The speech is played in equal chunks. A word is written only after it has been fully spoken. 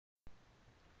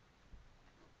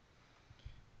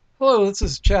Hello, this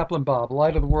is Chaplain Bob,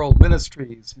 Light of the World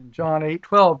Ministries. In John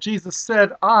 8:12, Jesus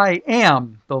said, I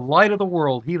am the light of the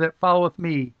world. He that followeth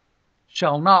me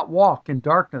shall not walk in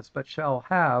darkness, but shall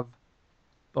have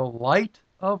the light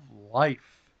of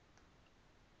life.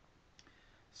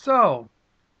 So,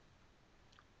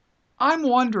 I'm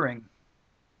wondering,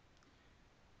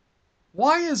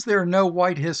 why is there no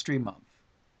White History Month?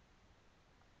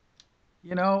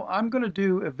 I'm going to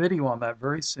do a video on that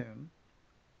very soon.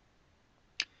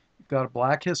 You've got a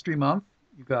Black History Month,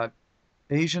 you've got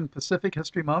Asian Pacific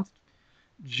History Month,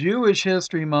 Jewish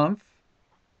History Month,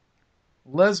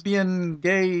 lesbian,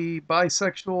 gay,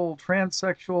 bisexual,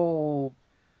 transsexual,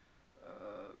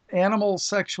 animal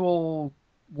sexual,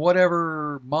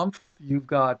 whatever month. You've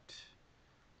got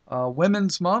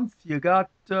Women's Month. You got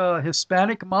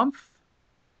Hispanic Month,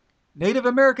 Native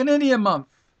American Indian Month.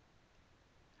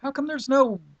 How come there's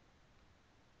no,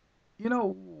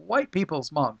 White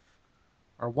People's Month?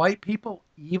 Are white people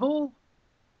evil?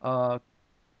 Uh,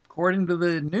 According to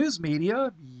the news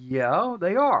media, yeah,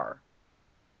 they are.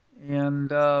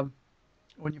 And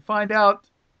when you find out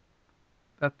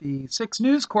that the six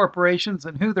news corporations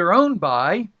and who they're owned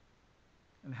by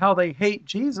and how they hate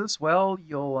Jesus, well,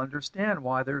 you'll understand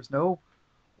why there's no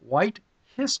White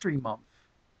History Month.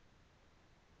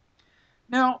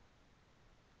 Now,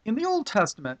 in the Old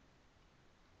Testament,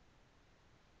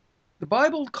 the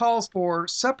Bible calls for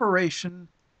separation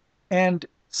and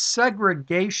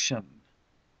segregation.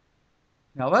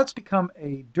 Now, that's become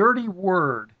a dirty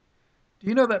word. Do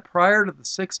you know that prior to the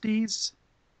 60s,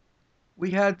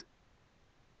 we had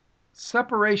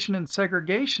separation and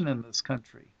segregation in this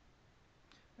country?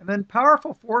 And then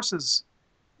powerful forces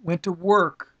went to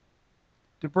work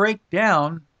to break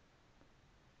down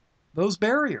those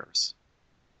barriers.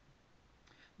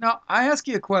 Now, I ask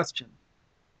you a question.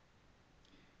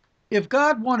 If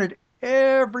God wanted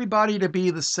everybody to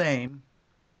be the same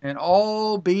and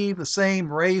all be the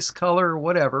same race, color, or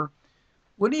whatever,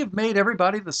 wouldn't he have made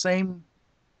everybody the same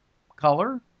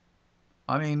color?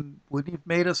 I mean, wouldn't he have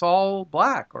made us all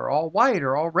black or all white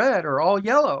or all red or all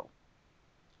yellow?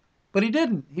 But he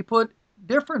didn't. He put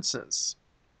differences.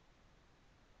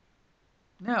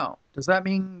 Now, does that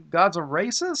mean God's a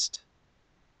racist?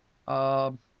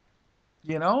 Uh,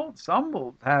 some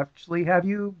will actually have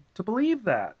you to believe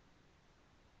that.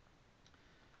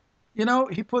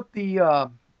 He put the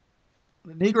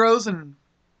Negroes in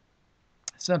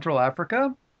Central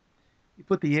Africa. He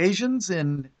put the Asians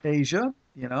in Asia,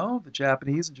 the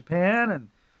Japanese in Japan and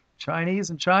Chinese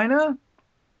in China.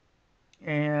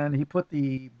 And he put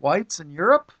the whites in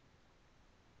Europe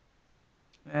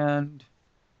and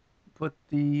put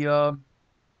the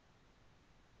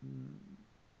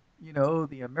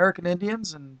American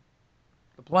Indians in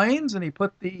the plains, and he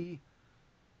put the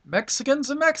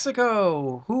Mexicans in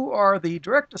Mexico, who are the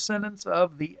direct descendants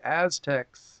of the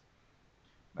Aztecs.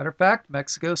 Matter of fact,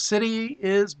 Mexico City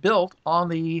is built on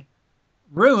the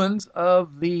ruins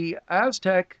of the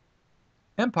Aztec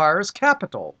Empire's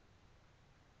capital.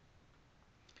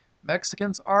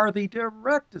 Mexicans are the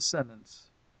direct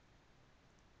descendants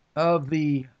of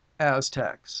the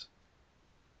Aztecs.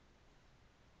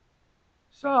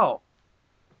 So,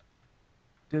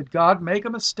 did God make a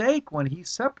mistake when he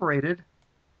separated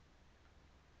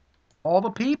all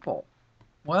the people?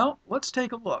 Well, let's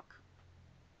take a look.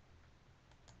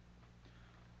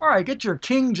 All right, get your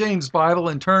King James Bible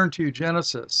and turn to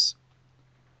Genesis.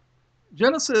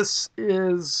 Genesis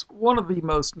is one of the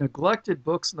most neglected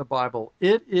books in the Bible.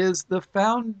 It is the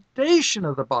foundation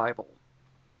of the Bible.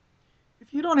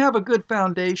 If you don't have a good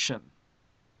foundation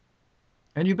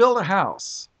and you build a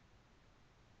house,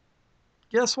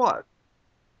 guess what?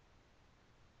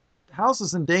 The house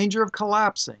is in danger of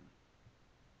collapsing.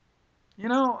 You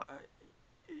know,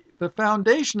 the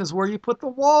foundation is where you put the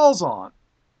walls on.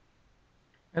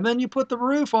 And then you put the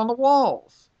roof on the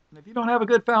walls. And if you don't have a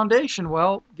good foundation,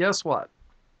 well, guess what?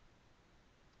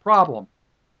 Problem.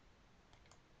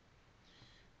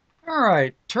 All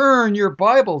right, turn your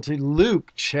Bible to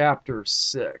Luke chapter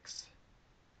 6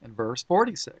 and verse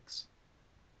 46.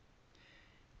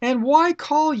 And why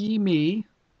call ye me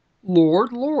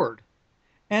Lord, Lord,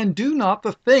 and do not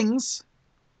the things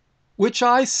which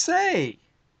I say?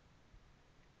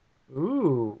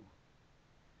 Ooh.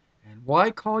 And why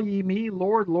call ye me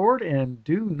Lord, Lord, and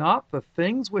do not the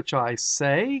things which I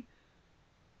say?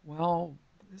 Well,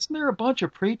 isn't there a bunch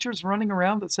of preachers running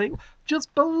around that say,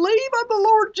 just believe on the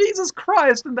Lord Jesus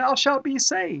Christ and thou shalt be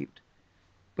saved?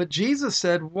 But Jesus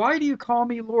said, why do you call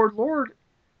me Lord, Lord,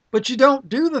 but you don't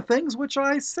do the things which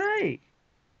I say?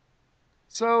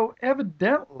 So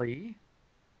evidently,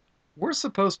 we're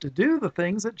supposed to do the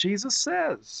things that Jesus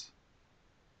says.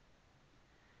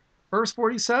 Verse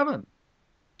 47.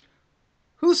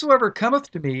 Whosoever cometh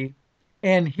to me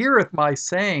and heareth my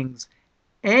sayings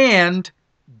and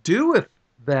doeth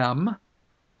them.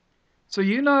 So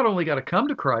you not only got to come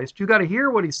to Christ, you got to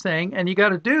hear what he's saying and you got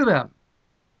to do them.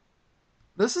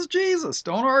 This is Jesus.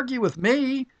 Don't argue with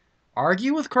me.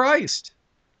 Argue with Christ.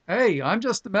 Hey, I'm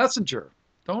just the messenger.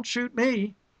 Don't shoot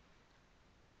me.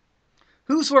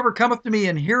 Whosoever cometh to me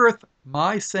and heareth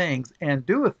my sayings and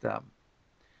doeth them,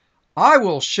 I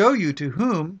will show you to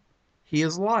whom he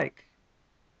is like.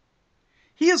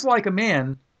 He is like a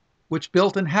man which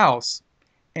built an house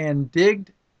and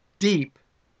digged deep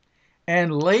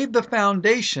and laid the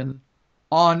foundation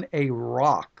on a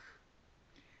rock.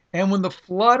 And when the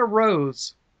flood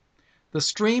arose, the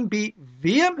stream beat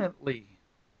vehemently.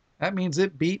 That means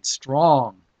it beat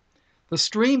strong. The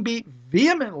stream beat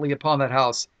vehemently upon that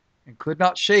house and could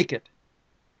not shake it,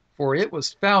 for it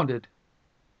was founded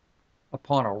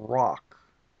upon a rock.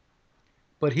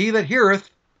 But he that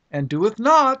heareth and doeth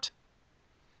not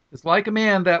is like a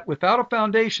man that without a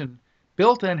foundation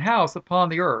built an house upon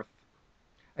the earth,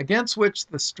 against which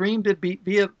the stream did beat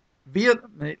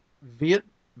vehemently.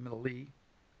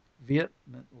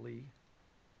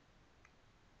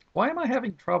 Why am I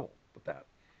having trouble with that?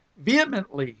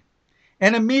 Vehemently.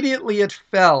 And immediately it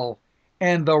fell,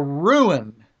 and the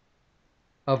ruin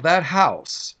of that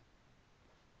house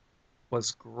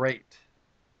was great.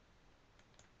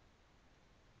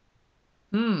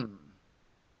 Now,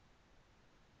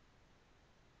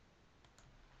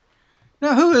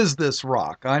 who is this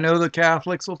rock? I know the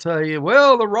Catholics will tell you,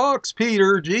 well, the rock's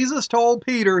Peter. Jesus told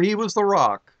Peter he was the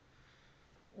rock.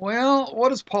 Well, what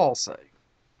does Paul say?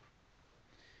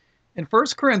 In 1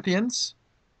 Corinthians,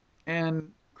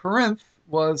 and Corinth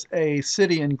was a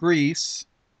city in Greece.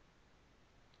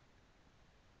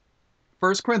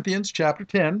 1 Corinthians chapter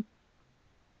 10,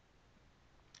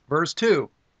 verse 2.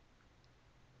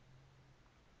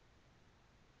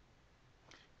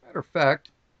 Matter of fact,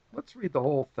 let's read the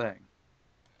whole thing.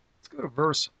 Let's go to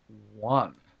verse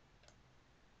 1.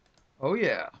 Oh,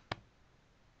 yeah.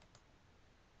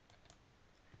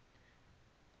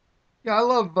 Yeah, I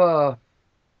love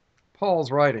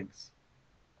Paul's writings.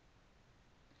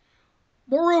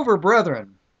 Moreover,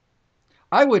 brethren,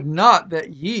 I would not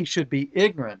that ye should be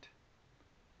ignorant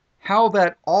how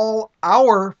that all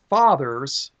our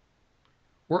fathers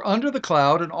were under the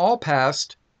cloud and all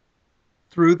passed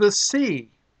through the sea.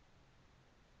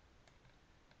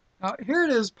 Now, here it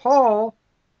is. Paul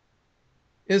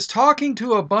is talking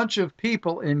to a bunch of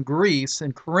people in Greece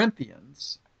and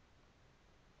Corinthians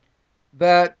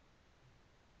that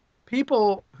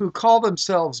people who call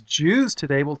themselves Jews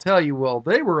today will tell you, well,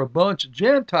 they were a bunch of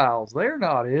Gentiles. They're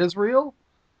not Israel.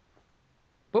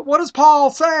 But what does Paul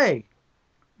say?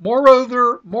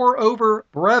 Moreover,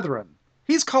 brethren.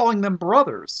 He's calling them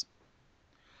brothers.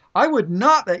 I would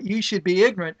not that ye should be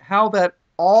ignorant how that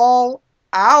all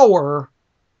our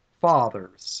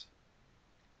fathers,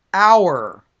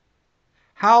 how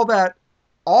that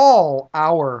all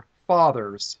our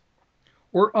fathers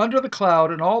were under the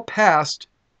cloud and all passed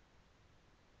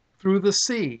through the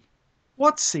sea.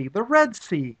 What sea? The Red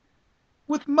Sea,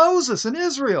 with Moses and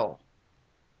Israel.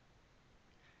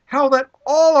 How that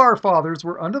all our fathers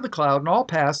were under the cloud and all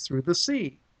passed through the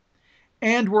sea,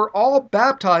 and were all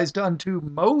baptized unto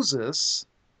Moses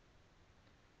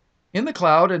in the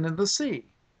cloud and in the sea,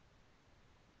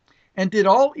 and did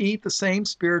all eat the same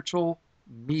spiritual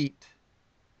meat,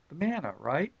 the manna,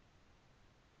 right?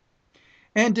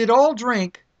 And did all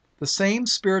drink the same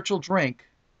spiritual drink,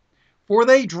 for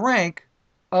they drank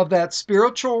of that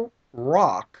spiritual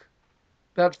rock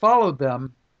that followed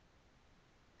them,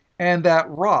 and that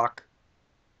rock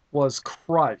was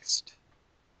Christ.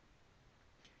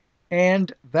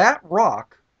 And that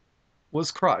rock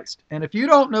was Christ. And if you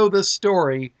don't know this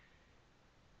story,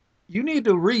 you need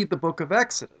to read the book of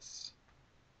Exodus.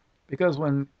 Because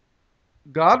when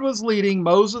God was leading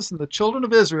Moses and the children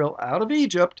of Israel out of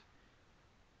Egypt,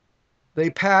 they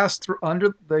passed through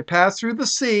the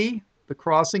sea, the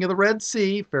crossing of the Red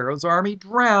Sea. Pharaoh's army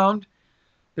drowned.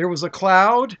 There was a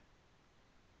cloud.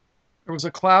 There was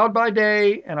a cloud by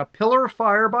day and a pillar of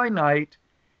fire by night.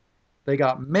 They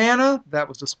got manna, that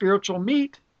was the spiritual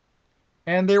meat,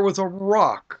 and there was a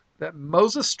rock that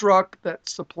Moses struck that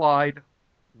supplied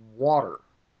water.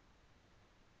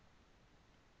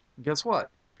 And guess what?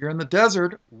 If you're in the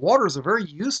desert, water is a very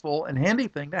useful and handy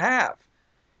thing to have.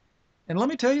 And let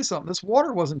me tell you something, this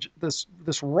water wasn't, this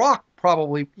rock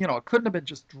probably, it couldn't have been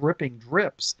just dripping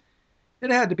drips.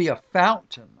 It had to be a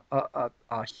fountain,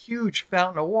 a huge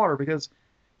fountain of water, because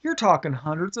you're talking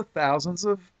hundreds of thousands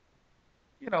of,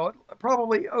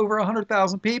 probably over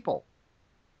 100,000 people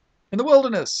in the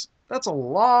wilderness. That's a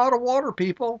lot of water,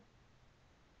 people.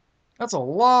 That's a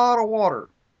lot of water.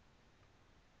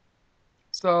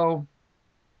 So,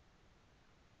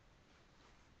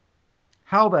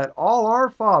 how that all our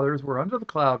fathers were under the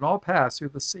cloud and all passed through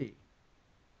the sea.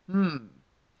 Hmm.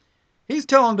 He's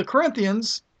telling the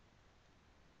Corinthians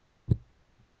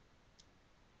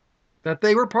that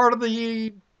they were part of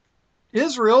the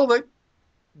Israel that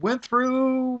went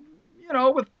through,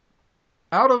 with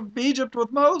out of Egypt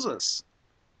with Moses.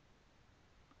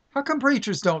 How come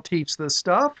preachers don't teach this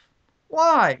stuff?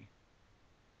 Why?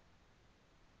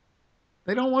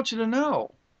 They don't want you to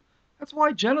know. That's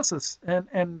why Genesis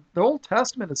and the Old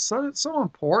Testament is so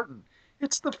important.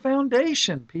 It's the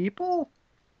foundation, people.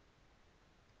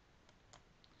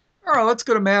 All right, let's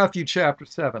go to Matthew chapter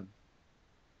 7,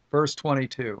 verse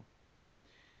 22.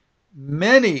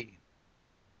 Many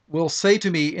will say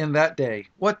to me in that day,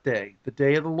 what day? The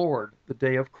day of the Lord, the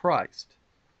day of Christ.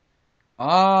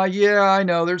 Yeah, I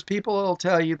know. There's people that'll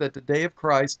tell you that the day of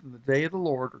Christ and the day of the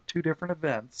Lord are two different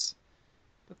events,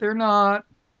 but they're not.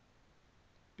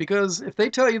 Because if they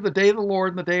tell you the day of the Lord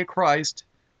and the day of Christ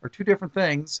are two different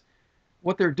things,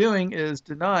 what they're doing is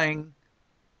denying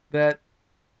that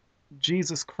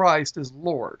Jesus Christ is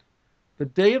Lord. The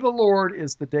day of the Lord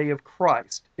is the day of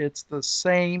Christ. It's the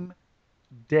same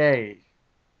day.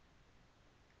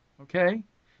 Okay?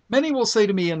 Many will say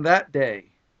to me in that day,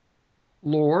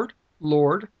 Lord,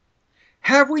 Lord,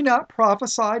 have we not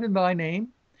prophesied in thy name?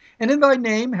 And in thy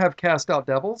name have cast out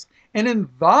devils? And in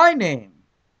thy name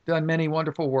done many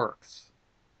wonderful works?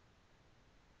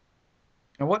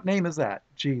 And what name is that?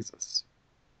 Jesus.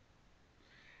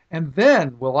 And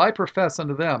then will I profess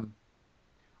unto them,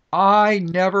 I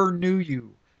never knew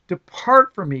you.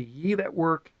 Depart from me, ye that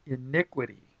work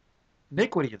iniquity.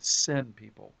 Iniquity is sin,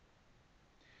 people.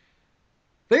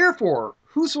 Therefore,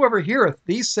 whosoever heareth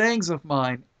these sayings of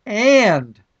mine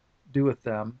and doeth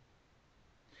them,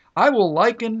 I will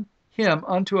liken him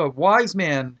unto a wise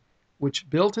man which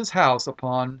built his house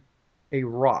upon a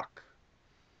rock.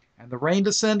 And the rain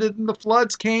descended, and the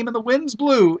floods came, and the winds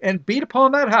blew, and beat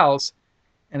upon that house,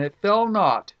 and it fell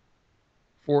not,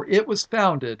 for it was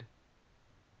founded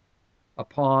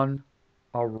upon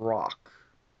a rock.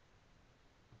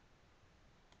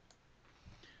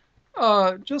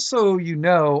 Just so you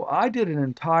know, I did an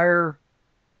entire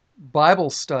Bible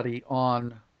study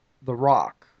on the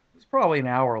rock. It's probably an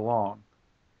hour long.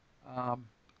 Um,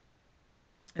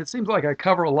 it seems like I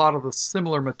cover a lot of the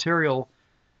similar material.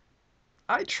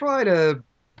 I try to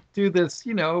do this,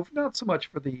 not so much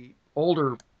for the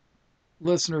older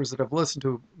listeners that have listened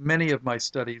to many of my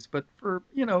studies, but for,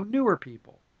 newer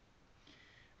people.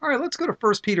 All right, let's go to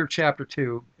 1 Peter chapter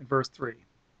 2 and verse 3.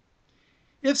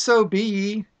 If so be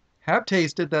ye have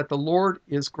tasted that the Lord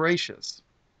is gracious,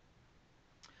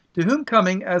 to whom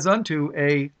coming as unto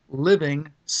a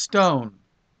living stone,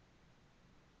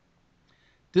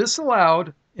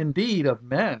 disallowed indeed of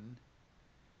men,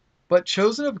 but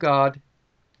chosen of God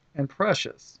and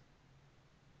precious.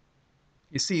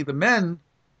 You see, the men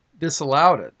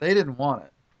disallowed it. They didn't want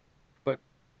it. But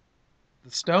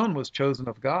the stone was chosen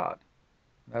of God.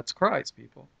 That's Christ,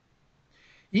 people.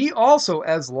 Ye also,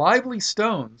 as lively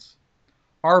stones,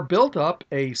 are built up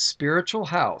a spiritual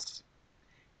house,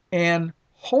 an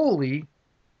holy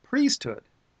priesthood,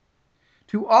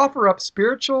 to offer up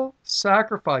spiritual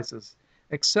sacrifices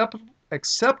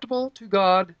acceptable to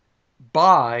God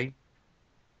by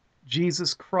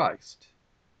Jesus Christ.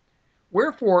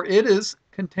 Wherefore it is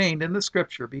contained in the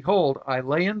scripture, Behold, I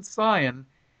lay in Zion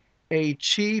a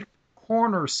chief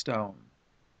cornerstone,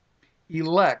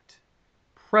 elect,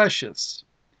 precious,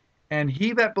 and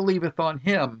he that believeth on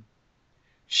him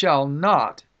shall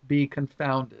not be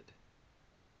confounded.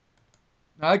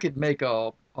 Now, I could make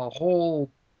a whole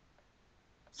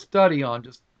study on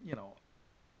just,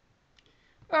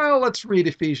 let's read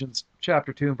Ephesians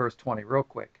chapter 2 and verse 20 real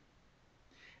quick.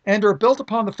 And are built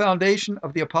upon the foundation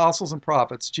of the apostles and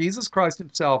prophets, Jesus Christ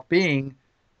himself being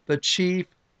the chief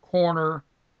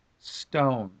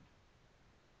cornerstone.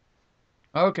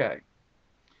 Okay.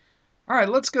 All right,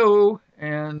 let's go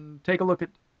and take a look at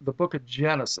the book of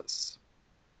Genesis.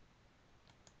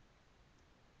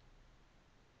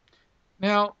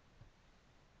 Now,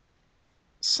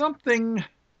 something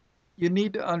you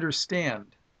need to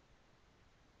understand.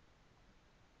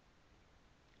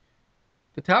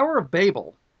 The Tower of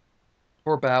Babel,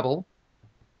 or Babel,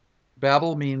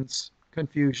 Babel means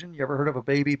confusion. You ever heard of a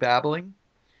baby babbling?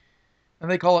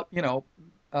 And they call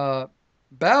it,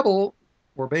 Babel,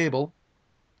 or Babel,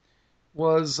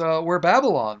 was where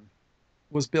Babylon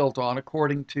was built on,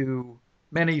 according to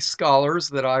many scholars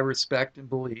that I respect and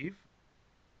believe.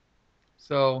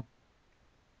 So,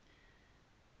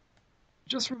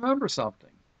 just remember something.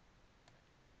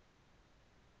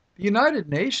 The United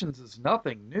Nations is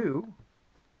nothing new.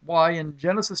 Why, in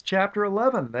Genesis chapter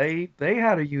 11, they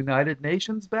had a United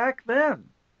Nations back then.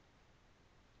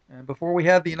 And before we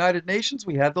had the United Nations,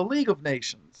 we had the League of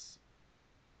Nations.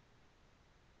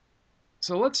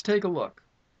 So let's take a look.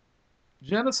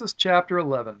 Genesis chapter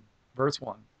 11, verse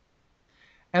 1.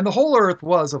 And the whole earth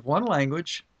was of one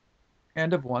language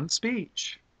and of one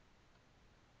speech.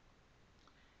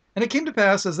 And it came to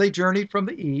pass, as they journeyed from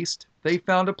the east, they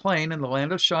found a plain in the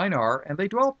land of Shinar, and they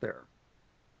dwelt there.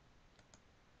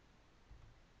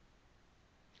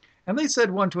 And they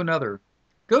said one to another,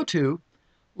 Go to,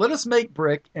 let us make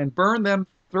brick and burn them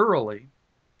thoroughly.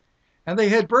 And they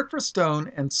had brick for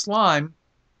stone, and slime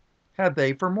had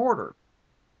they for mortar.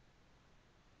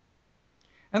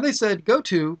 And they said, Go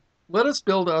to, let us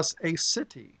build us a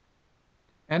city,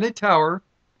 and a tower,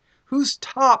 whose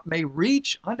top may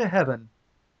reach unto heaven,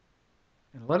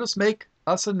 and let us make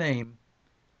us a name,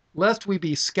 lest we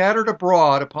be scattered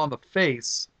abroad upon the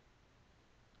face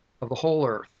of the whole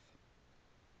earth.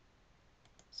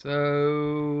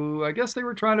 So I guess they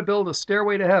were trying to build a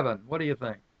stairway to heaven. What do you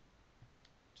think?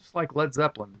 Just like Led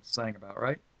Zeppelin sang about,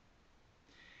 right?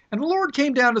 And the Lord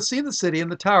came down to see the city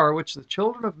and the tower which the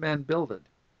children of men builded.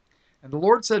 And the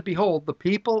Lord said, Behold, the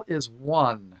people is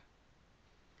one,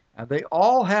 and they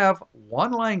all have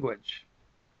one language.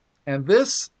 And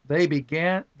this they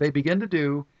begin to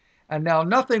do, and now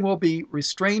nothing will be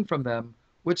restrained from them,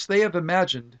 which they have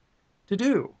imagined to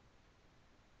do.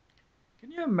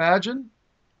 Can you imagine?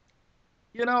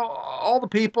 All the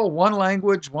people, one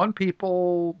language, one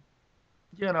people,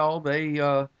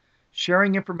 they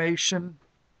sharing information.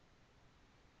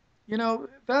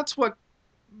 That's what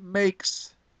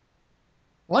makes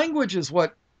language is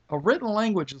what a written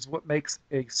language is what makes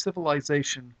a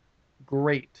civilization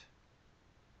great.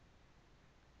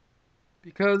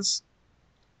 Because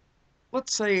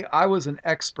let's say I was an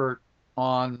expert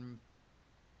on,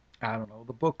 I don't know,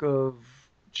 the book of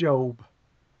Job,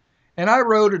 and I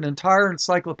wrote an entire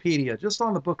encyclopedia just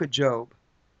on the book of Job.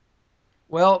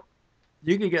 Well,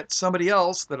 you could get somebody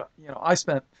else that, I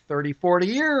spent 30, 40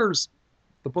 years,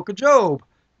 the book of Job,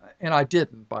 and I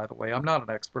didn't, by the way. I'm not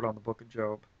an expert on the book of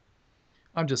Job.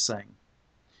 I'm just saying.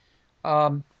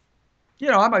 I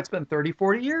might spend 30,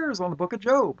 40 years on the book of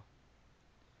Job.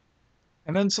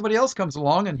 And then somebody else comes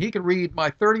along and he can read my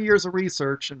 30 years of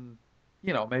research in,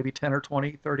 maybe 10 or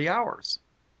 20, 30 hours.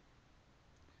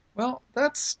 Well,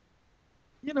 that's,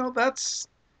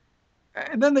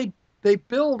 and then they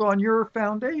build on your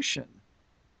foundation.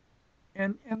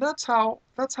 And that's how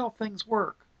things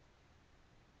work.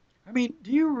 I mean,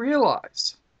 do you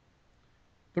realize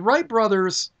the Wright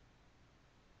brothers,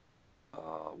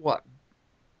 what,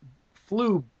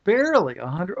 flew barely a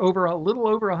little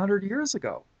over 100 years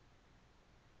ago.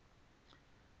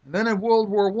 And then in World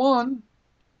War One,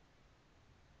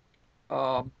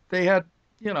 they had,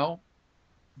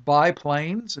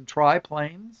 biplanes and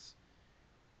triplanes.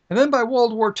 And then by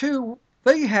World War Two,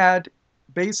 they had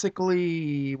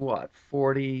basically,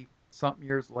 40 something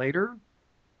years later,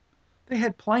 they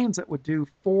had planes that would do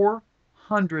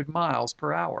 400 miles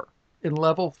per hour in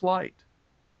level flight.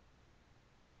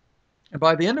 And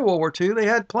by the end of World War II, they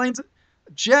had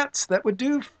jets that would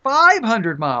do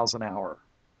 500 miles an hour.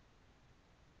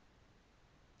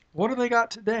 What do they got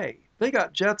today? They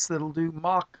got jets that'll do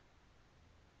Mach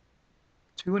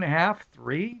 2.5,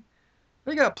 3.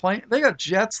 They got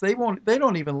jets. They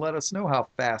don't even let us know how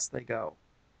fast they go.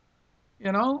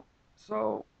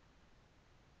 So.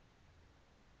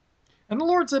 And the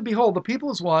Lord said, Behold, the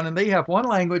people is one, and they have one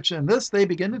language, and this they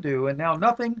begin to do, and now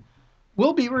nothing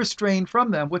will be restrained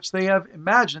from them, which they have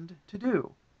imagined to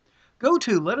do. Go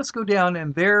to, let us go down,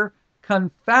 and there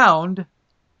confound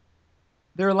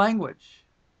their language,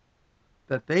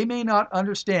 that they may not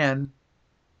understand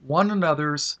one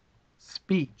another's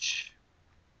speech.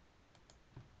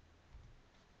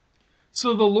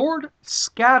 So the Lord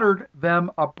scattered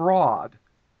them abroad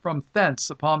from thence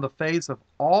upon the face of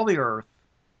all the earth,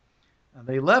 and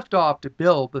they left off to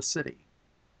build the city.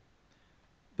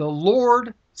 The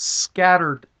Lord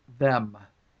scattered them.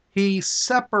 He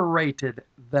separated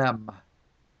them.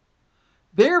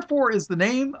 Therefore is the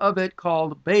name of it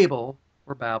called Babel,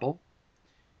 or Babel,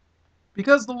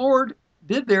 because the Lord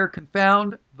did there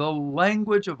confound the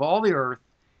language of all the earth,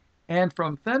 and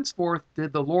from thenceforth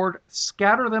did the Lord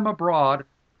scatter them abroad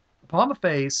upon the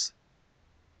face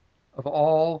of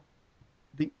all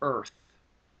the earth.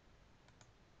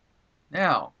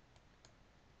 Now,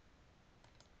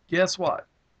 guess what?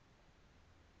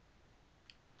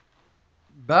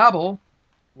 Babel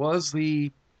was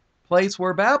the place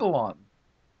where Babylon,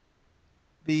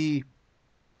 the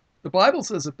The Bible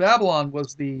says that Babylon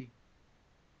was I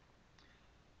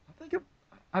think it,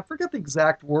 I forget the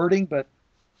exact wording, but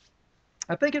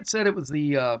I think it said it was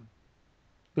the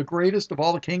greatest of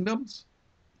all the kingdoms.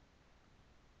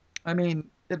 I mean,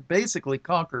 it basically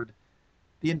conquered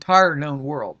the entire known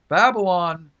world.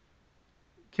 Babylon,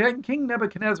 King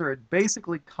Nebuchadnezzar had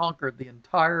basically conquered the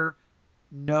entire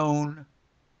known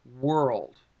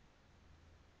world.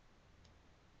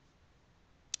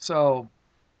 So,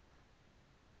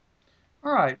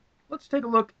 all right, let's take a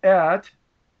look at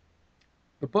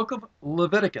the book of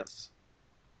Leviticus.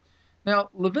 Now,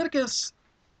 Leviticus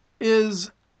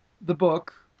is the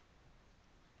book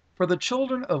for the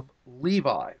children of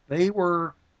Levi. They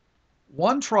were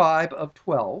one tribe of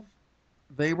 12.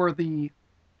 They were the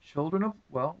children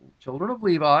of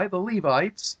Levi, the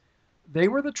Levites. They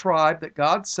were the tribe that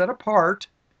God set apart.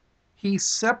 He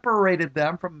separated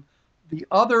them from the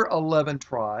other 11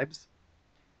 tribes.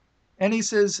 And he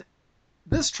says,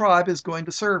 this tribe is going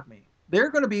to serve me. They're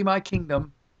going to be my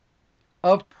kingdom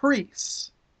of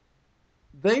priests.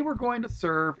 They were going to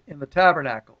serve in the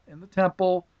tabernacle, in the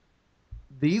temple.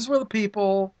 These were the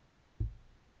people,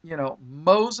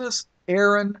 Moses,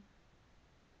 Aaron,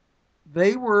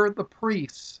 they were the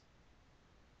priests,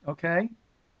 okay?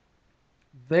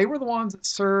 They were the ones that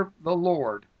served the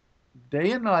Lord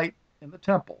day and night in the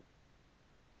temple.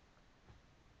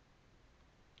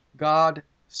 God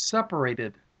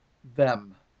separated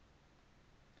them.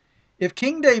 If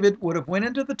King David would have went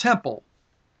into the temple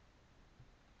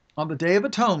on the Day of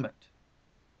Atonement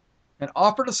and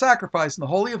offered a sacrifice in the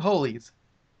Holy of Holies,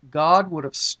 God would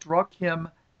have struck him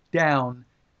down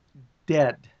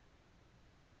dead.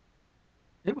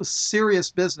 It was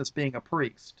serious business being a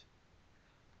priest.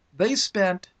 You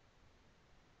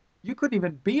couldn't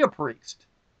even be a priest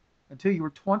until you were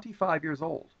 25 years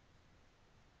old.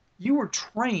 You were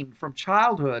trained from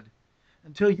childhood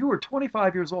until you were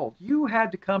 25 years old. You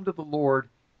had to come to the Lord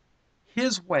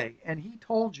his way, and he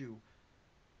told you,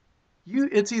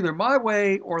 it's either my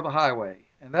way or the highway.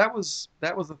 And that was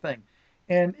the thing.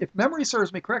 And if memory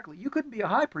serves me correctly, you couldn't be a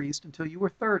high priest until you were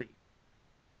 30.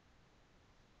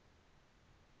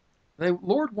 The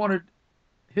Lord wanted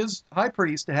his high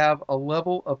priest to have a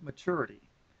level of maturity.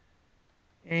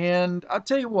 And I'll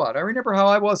tell you what, I remember how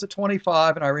I was at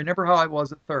 25 and I remember how I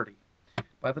was at 30.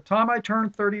 By the time I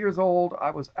turned 30 years old,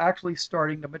 I was actually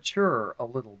starting to mature a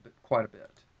little bit, quite a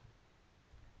bit.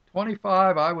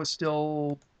 25, I was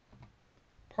still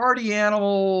party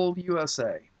animal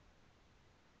USA.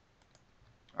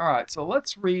 All right, so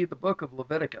let's read the book of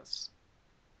Leviticus.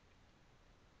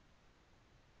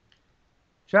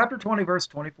 Chapter 20, verse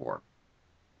 24.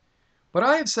 But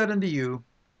I have said unto you,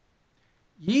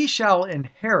 ye shall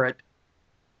inherit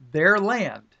their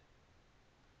land.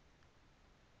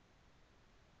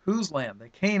 Whose land? The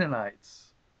Canaanites.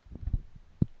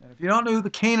 And if you don't know who the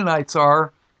Canaanites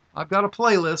are, I've got a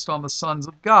playlist on the sons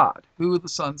of God, who the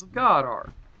sons of God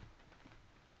are.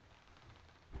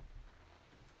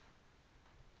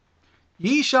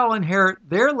 Ye shall inherit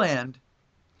their land,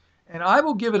 and I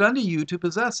will give it unto you to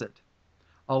possess it,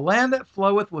 a land that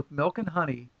floweth with milk and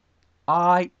honey.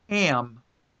 I am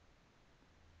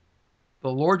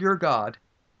the Lord your God,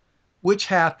 which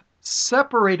hath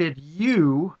separated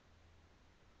you,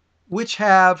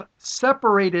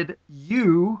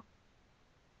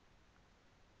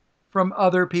 from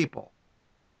other people.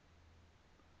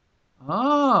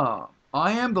 I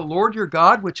am the Lord your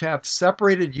God, which hath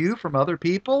separated you from other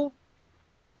people?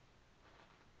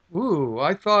 Ooh,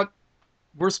 I thought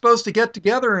we're supposed to get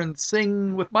together and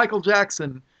sing with Michael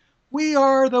Jackson, "We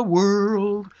are the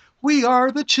world, we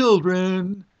are the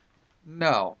children."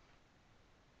 No.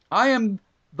 I am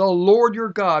the Lord your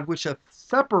God, which hath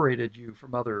separated you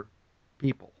from other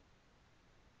people.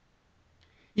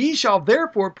 Ye shall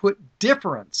therefore put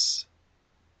difference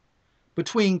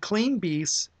between clean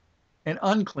beasts and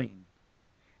unclean,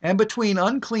 and between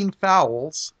unclean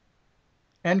fowls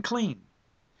and clean.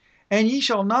 And ye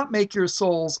shall not make your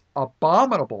souls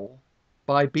abominable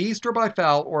by beast or by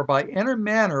fowl or by any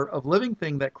manner of living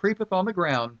thing that creepeth on the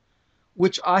ground,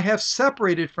 which I have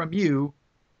separated from you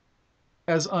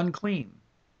as unclean.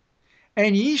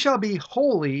 And ye shall be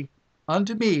holy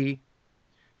unto me,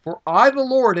 for I the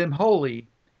Lord am holy,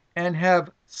 and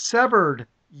have severed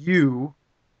you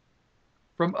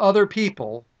from other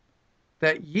people,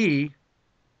 that ye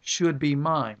should be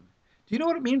mine. Do you know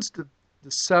what it means to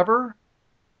sever?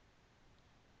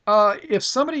 If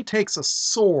somebody takes a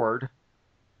sword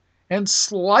and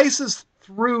slices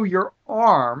through your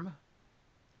arm,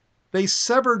 they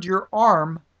severed your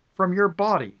arm from your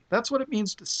body. That's what it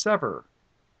means to sever.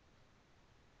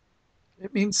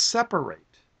 It means separate.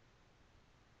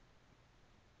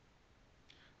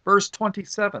 Verse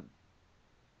 27.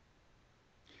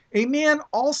 A man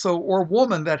also or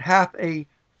woman that hath a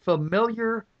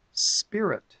familiar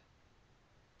spirit,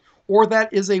 or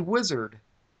that is a wizard,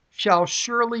 shall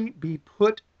surely be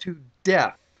put to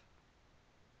death.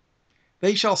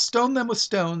 They shall stone them with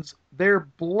stones, their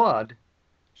blood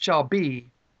shall be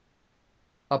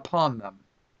upon them.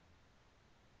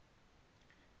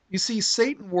 You see,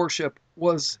 Satan worship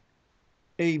was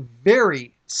a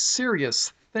very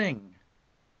serious thing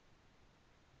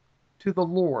to the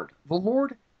Lord. The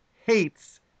Lord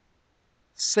hates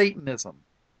Satanism.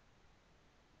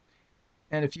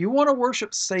 And if you want to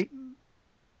worship Satan,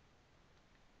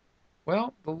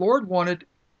 well, the Lord wanted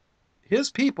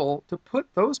his people to put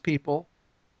those people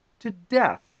to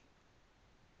death.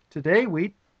 Today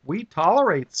we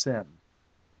tolerate sin.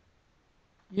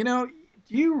 You know,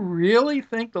 do you really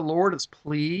think the Lord is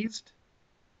pleased?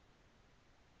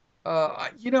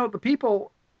 The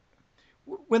people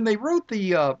when they wrote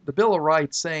the Bill of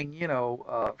Rights, saying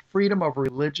freedom of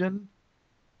religion,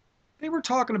 they were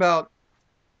talking about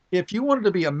if you wanted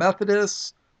to be a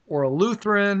Methodist or a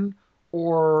Lutheran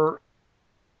or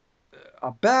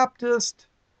a Baptist,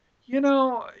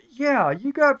 yeah,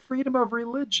 you got freedom of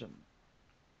religion.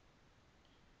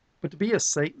 But to be a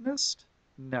Satanist,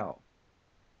 no.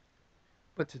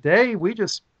 But today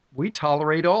we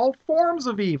tolerate all forms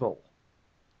of evil.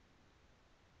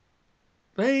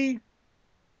 They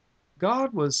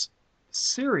God was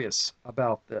serious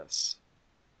about this.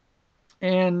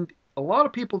 And a lot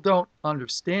of people don't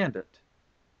understand it.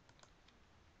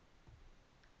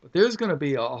 But there's going to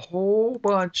be a whole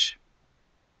bunch,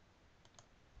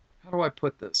 how do I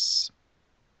put this?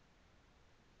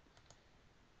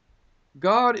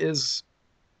 God is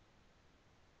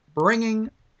bringing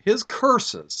his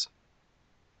curses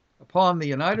upon the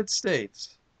United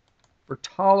States for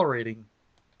tolerating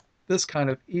this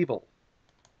kind of evil.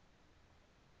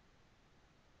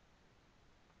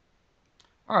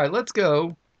 All right, let's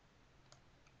go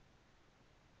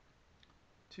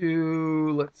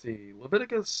to, let's see,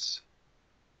 Leviticus.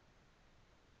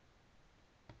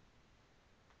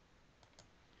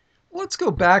 Let's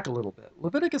go back a little bit.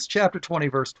 Leviticus chapter 20,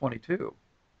 verse 22.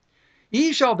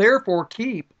 Ye shall therefore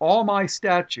keep all my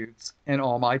statutes and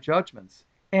all my judgments,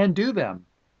 and do them,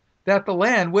 that the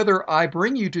land whither I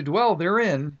bring you to dwell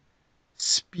therein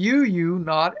spew you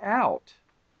not out.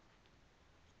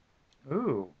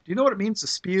 Ooh, do you know what it means to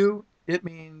spew? It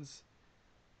means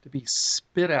to be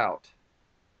spit out.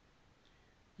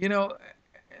 And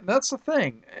that's the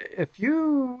thing. If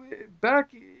you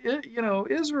back,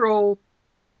 Israel,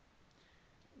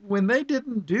 when they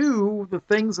didn't do the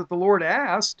things that the Lord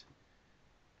asked,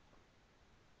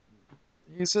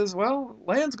 he says, well,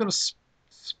 land's going to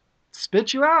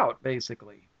spit you out,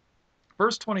 basically.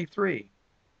 Verse 23.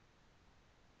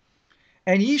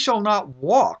 And ye shall not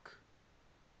walk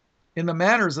in the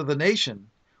manners of the nation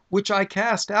which I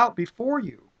cast out before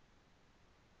you.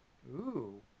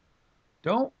 Ooh,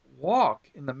 don't walk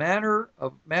in the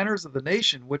manners of the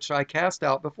nation which I cast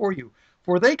out before you.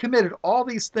 For they committed all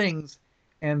these things,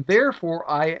 and therefore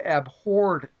I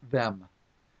abhorred them.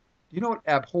 Do you know what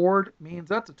abhorred means?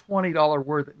 That's a $20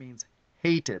 word that means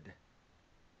hated.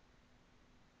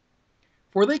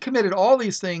 For they committed all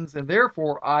these things, and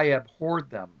therefore I abhorred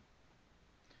them.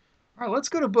 All right, let's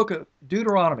go to the book of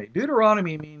Deuteronomy.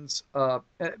 Deuteronomy means,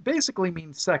 basically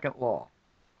means second law.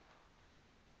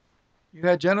 You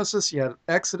had Genesis, you had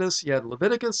Exodus, you had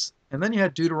Leviticus, and then you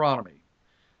had Deuteronomy,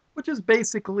 which is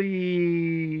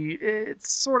basically,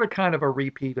 it's sort of kind of a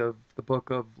repeat of the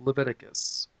book of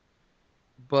Leviticus.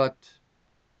 But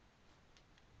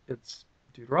it's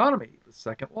Deuteronomy, the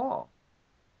second law.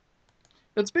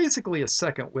 It's basically a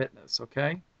second witness,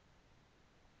 okay?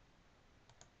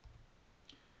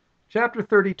 Chapter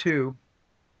 32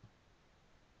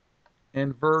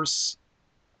 and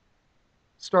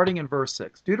starting in verse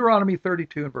 6. Deuteronomy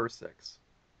 32 and verse 6.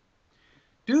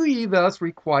 Do ye thus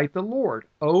requite the Lord,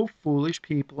 O foolish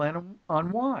people and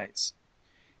unwise?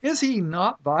 Is he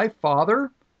not thy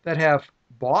father that hath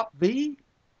bought thee?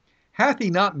 Hath he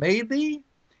not made thee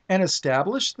and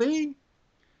established thee?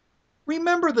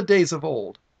 Remember the days of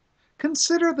old.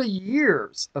 Consider the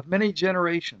years of many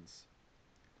generations.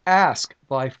 Ask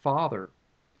thy father,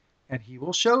 and he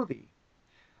will show thee.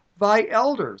 Thy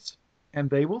elders, and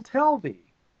they will tell thee.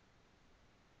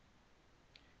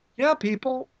 Yeah,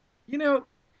 people,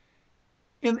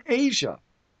 in Asia,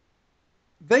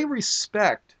 they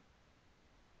respect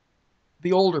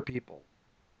the older people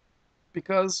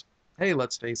because, hey,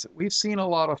 let's face it, we've seen a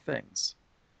lot of things.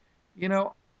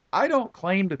 I don't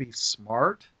claim to be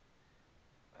smart,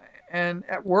 And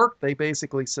at work, they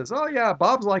basically says, "Oh yeah,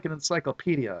 Bob's like an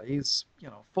encyclopedia. He's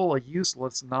full of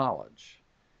useless knowledge."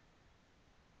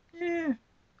 Eh,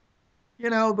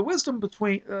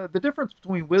 the difference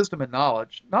between wisdom and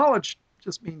knowledge. Knowledge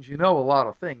just means you know a lot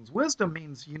of things. Wisdom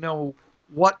means you know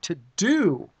what to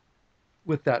do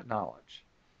with that knowledge.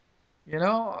 You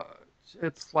know,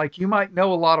 it's like you might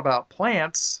know a lot about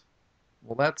plants.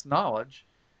 Well, that's knowledge.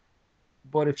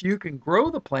 But if you can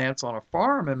grow the plants on a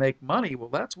farm and make money, well,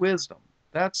 that's wisdom.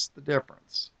 That's the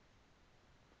difference.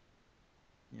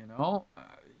 You know,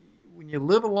 when you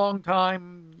live a long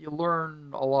time, you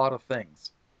learn a lot of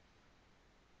things.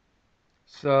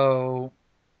 So,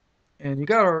 and you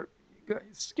gotta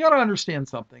understand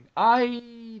something.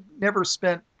 I never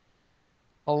spent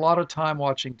a lot of time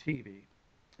watching TV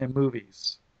and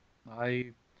movies.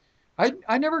 I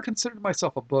I never considered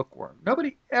myself a bookworm.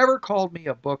 Nobody ever called me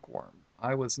a bookworm.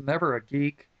 I was never a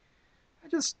geek. I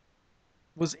just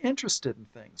was interested in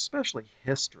things, especially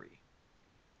history,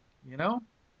 you know?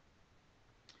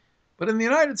 But in the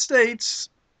United States,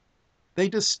 they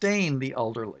disdain the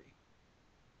elderly.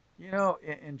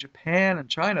 In Japan and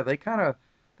China,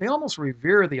 they almost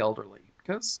revere the elderly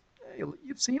because hey,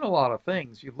 you've seen a lot of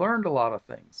things, you've learned a lot of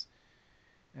things.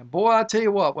 And boy, I tell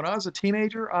you what, when I was a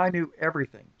teenager, I knew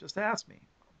everything. Just ask me.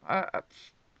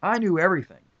 I knew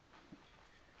everything.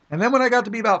 And then when I got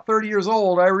to be about 30 years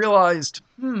old, I realized,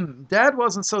 Dad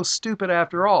wasn't so stupid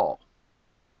after all.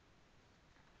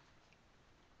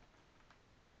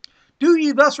 Do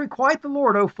ye thus requite the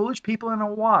Lord, O foolish people and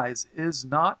unwise? Is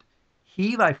not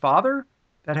he thy father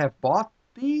that hath bought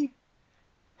thee?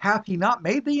 Hath he not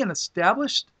made thee and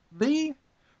established thee?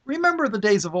 Remember the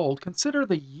days of old, consider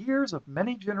the years of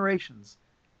many generations.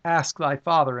 Ask thy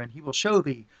father, and he will show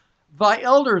thee, thy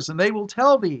elders, and they will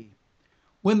tell thee.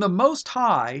 When the Most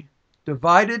High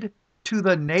divided to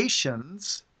the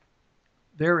nations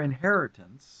their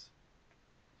inheritance,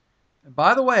 and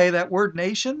by the way, that word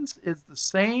nations is the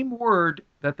same word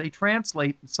that they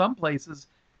translate in some places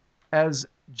as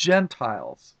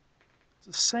Gentiles. It's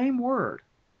the same word,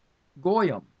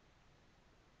 goyim.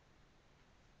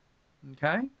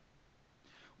 Okay?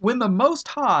 When the Most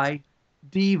High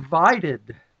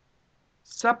divided,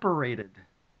 separated,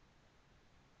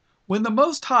 when the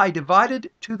Most High divided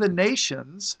to the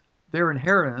nations their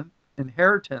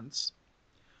inheritance,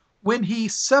 when he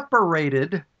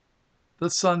separated the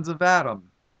sons of Adam,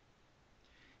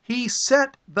 he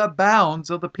set the bounds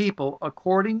of the people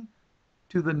according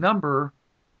to the number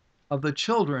of the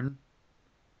children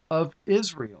of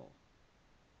Israel.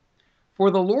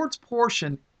 For the Lord's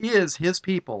portion is his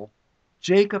people,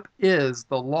 Jacob is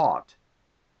the lot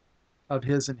of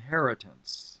his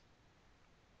inheritance.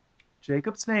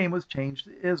 Jacob's name was changed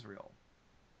to Israel.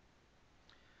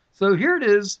 So here it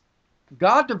is.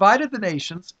 God divided the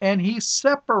nations and he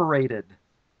separated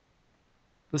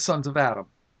the sons of Adam.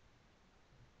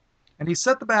 And he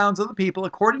set the bounds of the people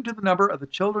according to the number of the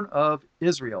children of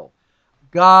Israel.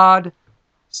 God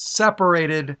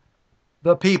separated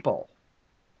the people.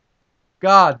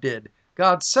 God did.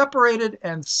 God separated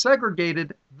and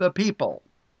segregated the people.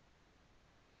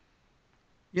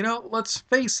 Let's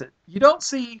face it. You don't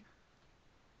see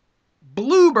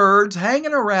bluebirds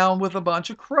hanging around with a bunch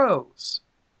of crows.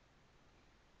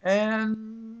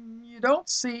 And you don't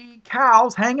see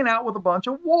cows hanging out with a bunch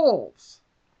of wolves.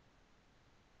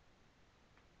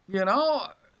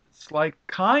 It's like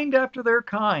kind after their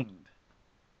kind.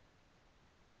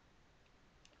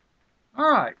 All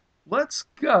right, let's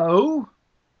go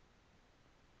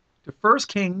to 1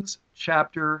 Kings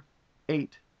chapter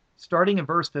 8, starting in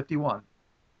verse 51.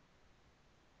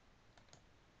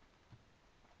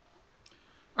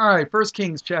 All right, 1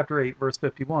 Kings chapter 8, verse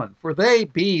 51. For they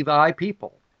be thy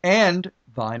people, and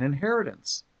thine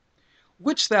inheritance,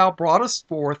 which thou broughtest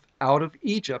forth out of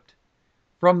Egypt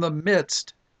from the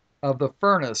midst of the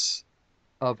furnace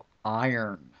of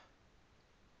iron.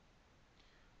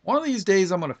 One of these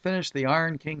days I'm going to finish the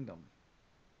Iron Kingdom.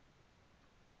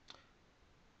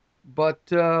 But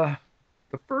the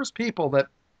first people that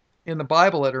in the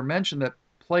Bible that are mentioned that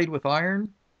played with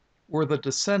iron were the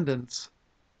descendants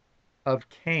of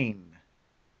Cain.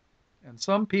 And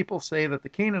some people say that the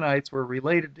Canaanites were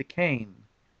related to Cain.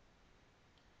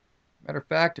 Matter of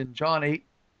fact, in John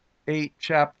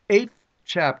 8th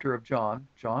chapter of John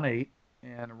 8,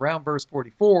 and around verse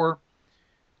 44,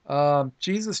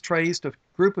 Jesus traced a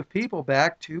group of people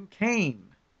back to Cain.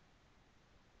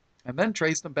 And then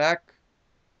traced them back,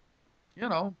 you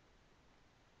know,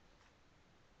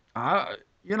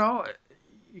 you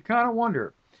kind of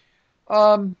wonder.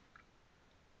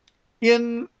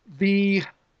 In the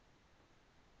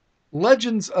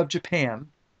Legends of Japan,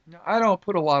 I don't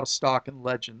put a lot of stock in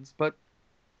legends, but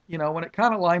when it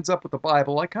kind of lines up with the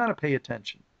Bible, I kind of pay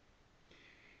attention.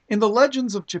 In the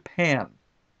legends of Japan,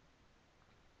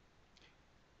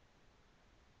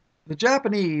 the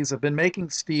Japanese have been making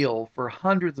steel for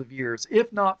hundreds of years,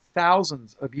 if not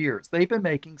thousands of years. They've been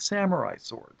making samurai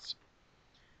swords.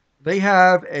 They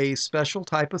have a special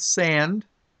type of sand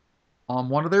on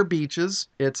one of their beaches.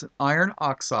 It's an iron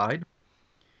oxide,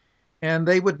 and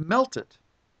they would melt it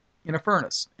in a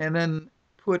furnace and then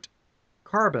put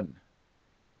carbon.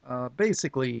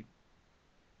 Basically,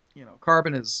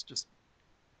 carbon is just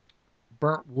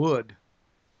burnt wood.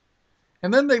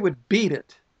 And then they would beat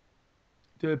it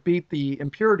to beat the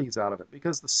impurities out of it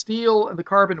because the steel and the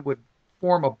carbon would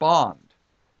form a bond.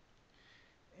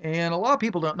 And a lot of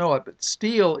people don't know it, but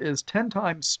steel is 10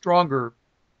 times stronger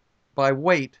by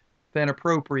weight than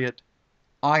appropriate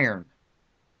iron.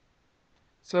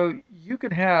 So you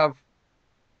can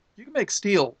make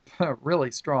steel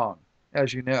really strong,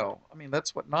 as you know. I mean,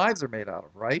 that's what knives are made out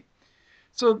of, right?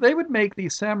 So they would make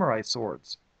these samurai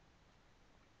swords.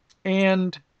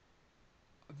 And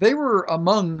they were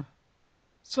among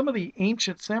some of the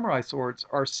ancient samurai swords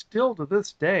are still to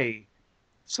this day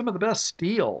some of the best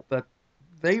steel that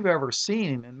they've ever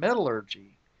seen in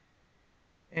metallurgy.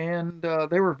 And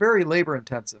they were very labor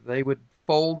intensive. They would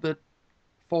fold it,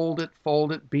 fold it,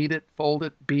 fold it, beat it, fold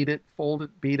it, beat it, fold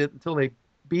it, beat it until they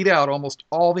beat out almost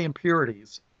all the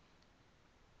impurities.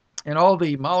 And all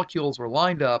the molecules were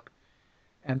lined up.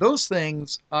 And those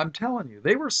things, I'm telling you,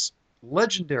 they were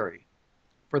legendary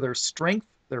for their strength,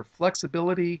 their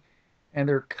flexibility, and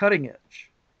their cutting edge.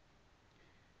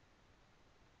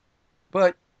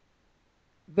 But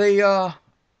they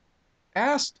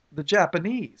asked the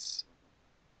Japanese,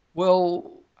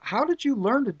 well, how did you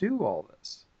learn to do all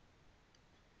this?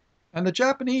 And the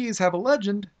Japanese have a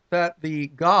legend that the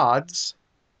gods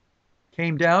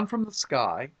came down from the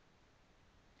sky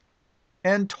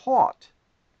and taught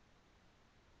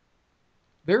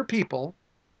their people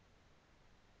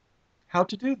how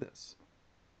to do this.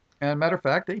 And matter of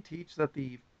fact, they teach that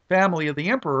the family of the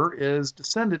emperor is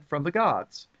descended from the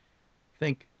gods.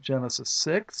 Think Genesis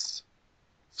 6,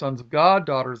 sons of God,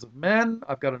 daughters of men.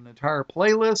 I've got an entire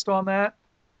playlist on that.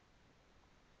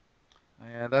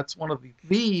 And that's one of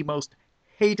the most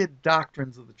hated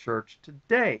doctrines of the church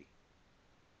today.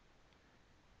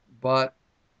 But,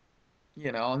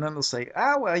 and then they'll say,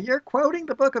 well, you're quoting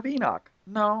the book of Enoch.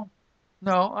 No,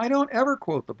 I don't ever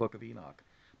quote the book of Enoch.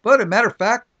 But as a matter of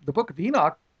fact, the book of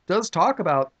Enoch does talk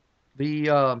about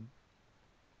the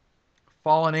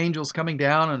fallen angels coming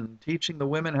down and teaching the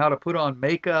women how to put on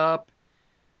makeup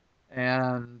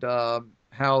and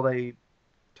how they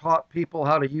taught people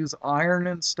how to use iron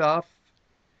and stuff.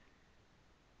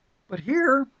 But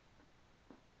here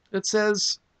it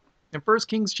says in 1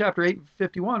 Kings chapter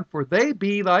 8:51, for they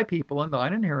be thy people and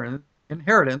thine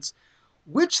inheritance,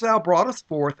 which thou broughtest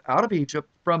forth out of Egypt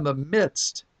from the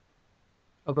midst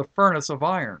of the furnace of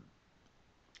iron.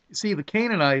 You see, the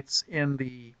Canaanites in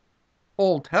the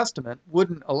Old Testament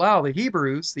wouldn't allow the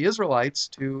Hebrews, the Israelites,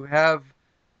 to have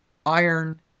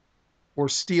iron or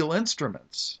steel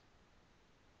instruments.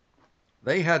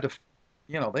 They had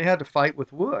to fight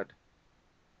with wood.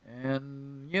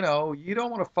 And, you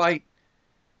don't want to fight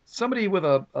somebody with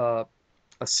a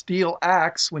steel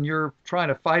axe when you're trying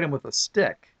to fight them with a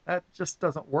stick. That just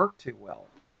doesn't work too well.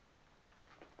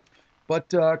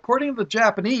 But according to the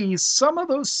Japanese, some of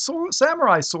those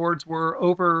samurai swords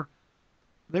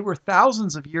they were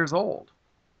thousands of years old.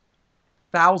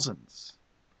 Thousands.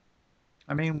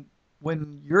 I mean,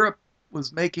 when Europe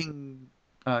was making,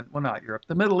 well, not Europe,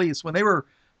 the Middle East, when they were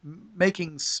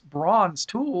making bronze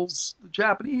tools, the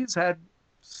Japanese had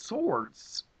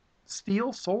swords,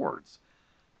 steel swords.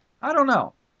 I don't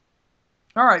know.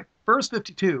 All right, verse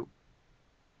 52.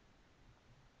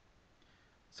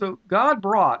 So God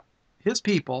brought his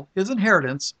people, his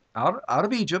inheritance, out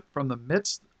of Egypt from the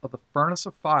midst of the furnace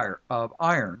of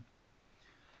iron.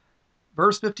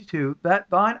 Verse 52, that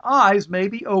thine eyes may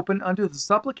be open unto the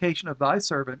supplication of thy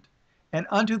servant, and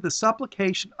unto the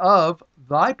supplication of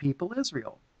thy people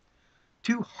Israel,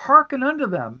 to hearken unto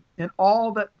them in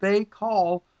all that they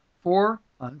call for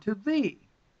unto thee.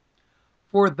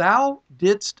 For thou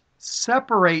didst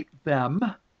separate them.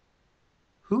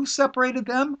 Who separated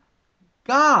them?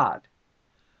 God.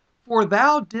 For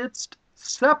thou didst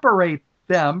separate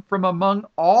them from among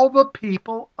all the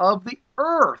people of the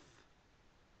earth.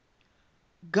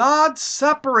 God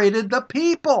separated the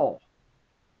people.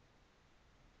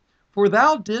 For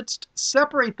thou didst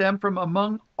separate them from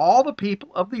among all the people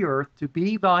of the earth to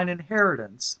be thine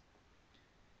inheritance,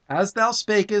 as thou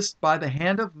spakest by the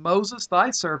hand of Moses thy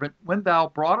servant, when thou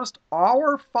broughtest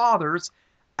our fathers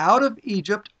out of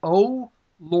Egypt, O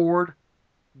Lord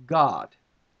God.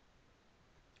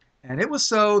 And it was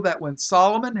so that when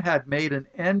Solomon had made an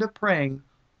end of praying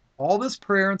all this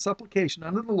prayer and supplication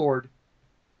unto the Lord,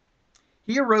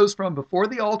 he arose from before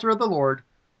the altar of the Lord,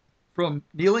 from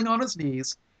kneeling on his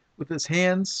knees, with his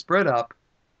hands spread up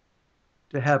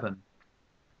to heaven.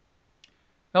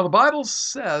 Now, the Bible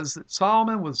says that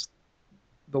Solomon was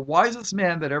the wisest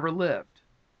man that ever lived.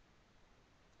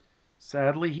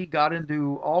 Sadly, he got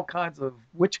into all kinds of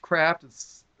witchcraft and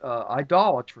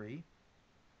idolatry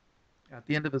at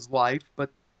the end of his life, but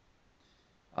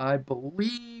I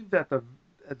believe that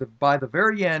by the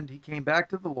very end, he came back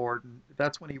to the Lord, and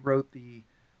that's when he wrote the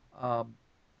um,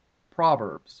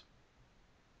 Proverbs.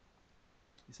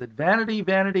 He said, "Vanity,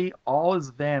 vanity, all is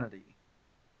vanity."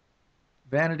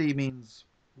 Vanity means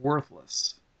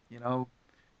worthless. You know,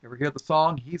 you ever hear the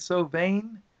song, "He's so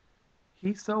vain,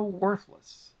 he's so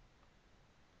worthless"?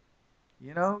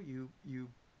 You know, you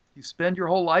spend your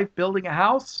whole life building a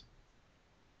house,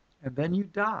 and then you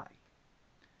die.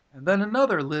 And then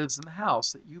another lives in the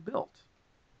house that you built.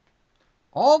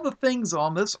 All the things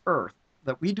on this earth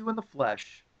that we do in the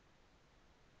flesh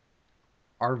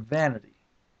are vanity.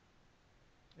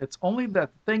 It's only the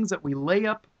things that we lay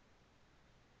up,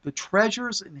 the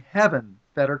treasures in heaven,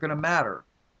 that are going to matter.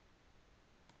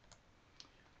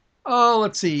 Oh,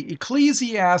 let's see.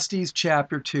 Ecclesiastes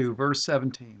chapter 2, verse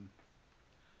 17.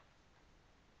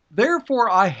 Therefore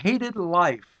I hated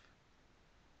life,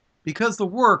 because the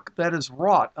work that is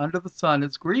wrought under the sun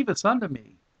is grievous unto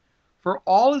me. For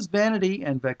all is vanity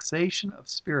and vexation of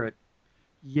spirit.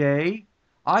 Yea,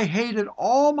 I hated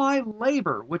all my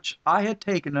labor which I had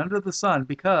taken under the sun,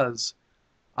 because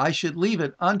I should leave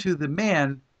it unto the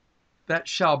man that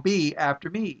shall be after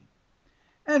me.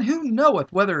 And who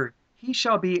knoweth whether he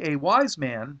shall be a wise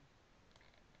man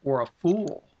or a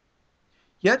fool?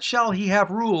 Yet shall he have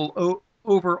rule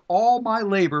over all my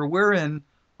labor wherein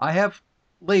I have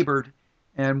labored,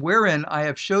 and wherein I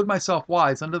have showed myself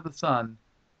wise under the sun.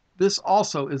 This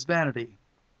also is vanity.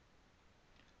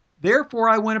 Therefore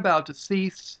I went about to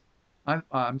cease.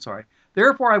 I'm sorry.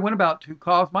 Therefore I went about to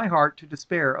cause my heart to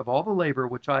despair of all the labor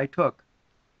which I took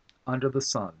under the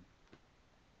sun.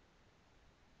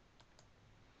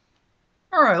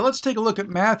 All right, let's take a look at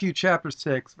Matthew chapter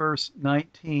 6, verse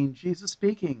 19. Jesus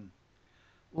speaking.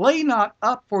 Lay not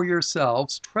up for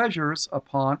yourselves treasures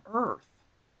upon earth,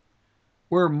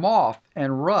 where moth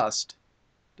and rust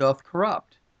doth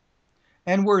corrupt,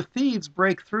 and where thieves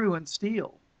break through and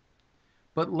steal.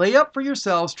 But lay up for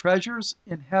yourselves treasures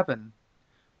in heaven,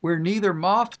 where neither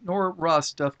moth nor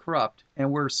rust doth corrupt, and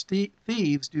where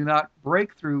thieves do not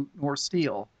break through nor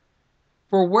steal.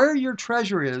 For where your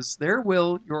treasure is, there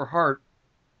will your heart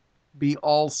be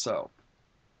also.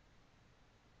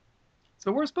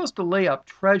 So we're supposed to lay up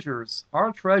treasures,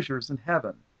 our treasures in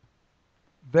heaven.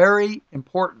 Very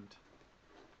important.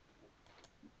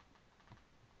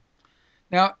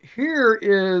 Now, here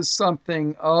is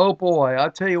something, oh boy, I'll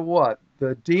tell you what,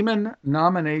 the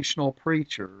demon-nominational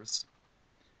preachers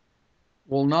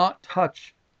will not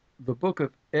touch the book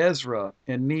of Ezra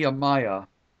and Nehemiah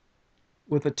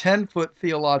with a 10-foot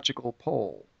theological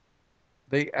pole.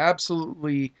 They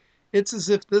absolutely, it's as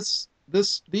if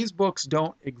these books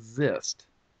don't exist.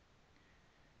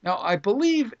 Now, I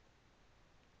believe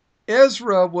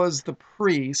Ezra was the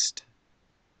priest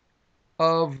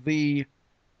of the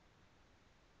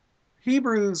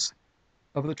Hebrews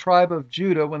of the tribe of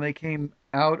Judah when they came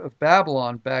out of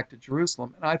Babylon back to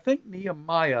Jerusalem. And I think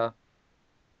Nehemiah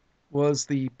was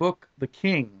the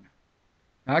king.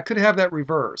 Now, I could have that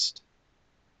reversed.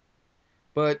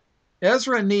 But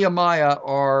Ezra and Nehemiah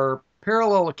are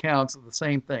parallel accounts of the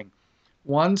same thing.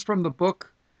 One's from the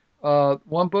book,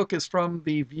 one book is from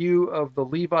the view of the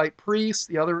Levite priests,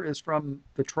 the other is from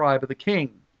the tribe of the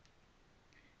king.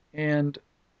 And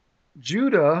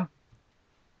Judah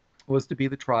was to be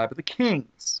the tribe of the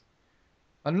kings,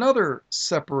 another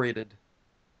separated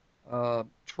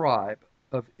tribe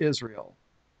of Israel.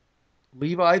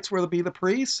 Levites were to be the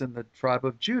priests, and the tribe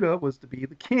of Judah was to be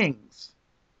the kings.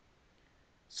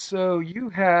 So you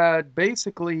had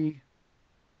basically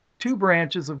two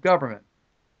branches of government.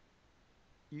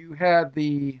 You had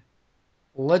the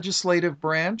legislative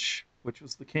branch, which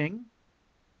was the king.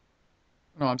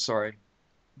 No, I'm sorry.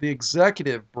 The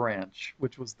executive branch,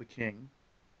 which was the king.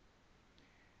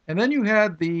 And then you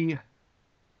had the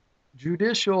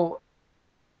judicial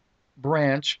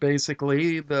branch,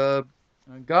 basically.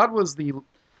 God was the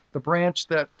branch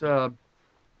that, the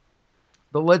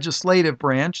legislative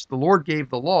branch. The Lord gave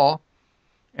the law,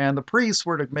 and the priests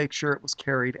were to make sure it was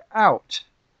carried out.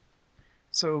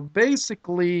 So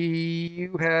basically,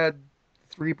 you had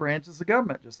three branches of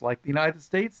government, just like the United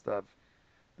States does.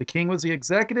 The king was the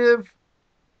executive,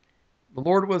 the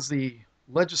Lord was the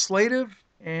legislative,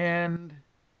 and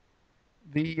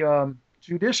the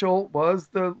judicial was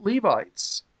the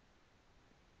Levites.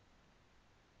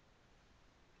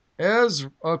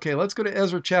 Okay, let's go to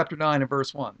Ezra chapter 9 and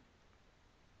verse 1.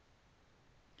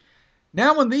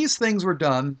 Now, when these things were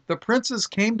done, the princes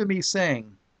came to me,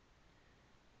 saying,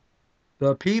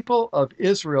 the people of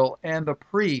Israel and the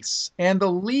priests and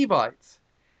the Levites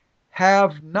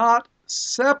have not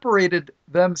separated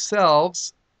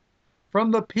themselves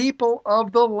from the people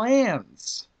of the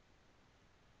lands.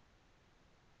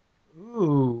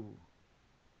 Ooh.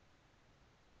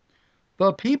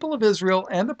 The people of Israel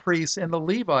and the priests and the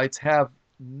Levites have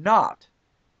not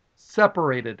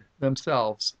separated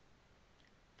themselves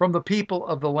from the people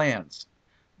of the lands,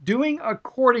 doing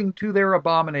according to their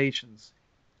abominations,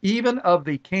 even of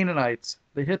the Canaanites,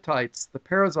 the Hittites, the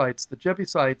Perizzites, the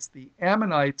Jebusites, the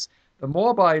Ammonites, the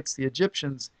Moabites, the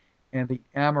Egyptians, and the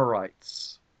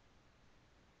Amorites.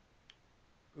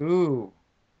 Ooh.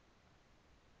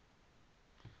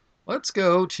 Let's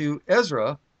go to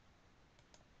Ezra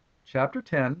chapter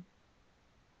 10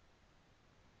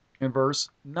 and verse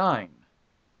 9.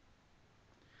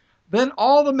 Then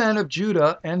all the men of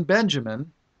Judah and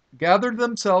Benjamin gathered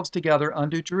themselves together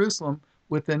unto Jerusalem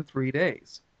within 3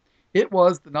 days. It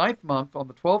was the 9th month, on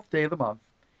the 12th day of the month,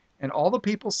 and all the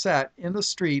people sat in the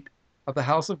street of the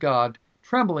house of God,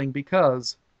 trembling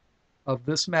because of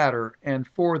this matter, and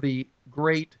for the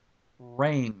great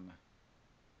rain.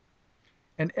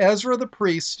 And Ezra the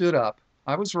priest stood up.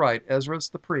 I was right, Ezra's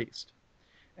the priest.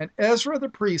 And Ezra the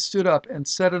priest stood up and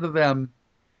said unto them,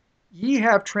 Ye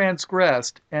have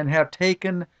transgressed and have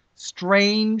taken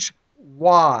strange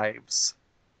wives.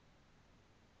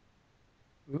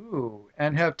 Ooh,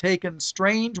 and have taken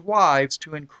strange wives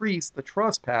to increase the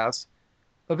trespass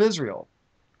of Israel.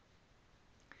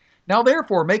 Now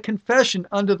therefore make confession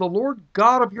unto the Lord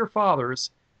God of your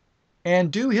fathers,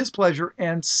 and do his pleasure,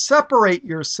 and separate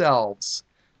yourselves.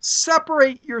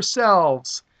 Separate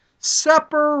yourselves.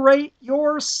 Separate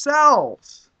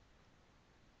yourselves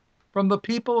from the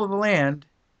people of the land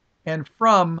and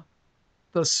from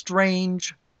the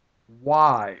strange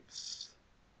wives.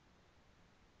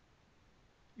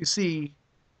 You see,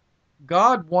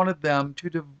 God wanted them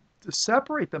to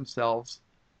separate themselves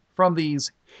from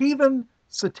these heathen,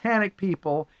 satanic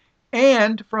people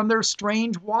and from their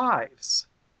strange wives.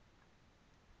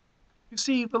 You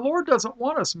see, the Lord doesn't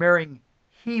want us marrying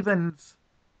heathens.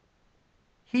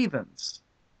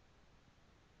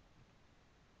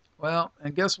 Well,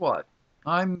 and guess what?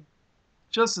 I'm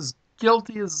just as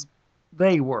guilty as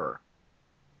they were.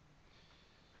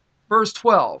 Verse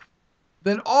 12.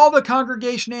 Then all the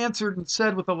congregation answered and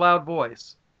said with a loud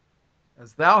voice,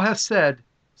 As thou hast said,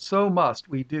 so must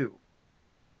we do.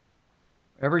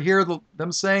 Ever hear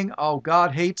them saying, oh,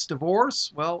 God hates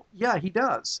divorce? Well, yeah, he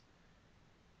does.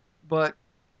 But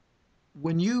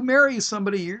when you marry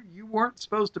somebody you weren't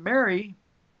supposed to marry,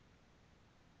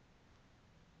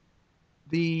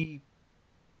 the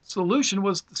solution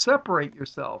was to separate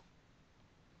yourself.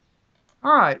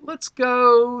 All right, let's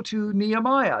go to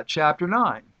Nehemiah chapter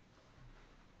 9.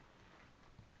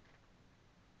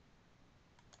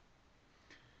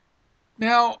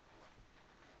 Now,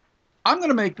 I'm going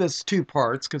to make this two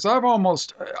parts because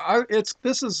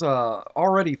this is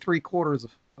already 3/4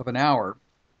 of an hour,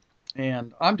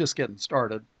 and I'm just getting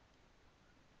started.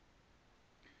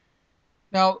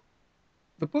 Now,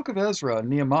 the book of Ezra and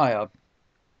Nehemiah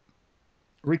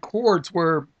records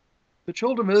where the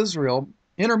children of Israel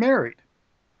intermarried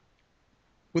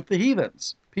with the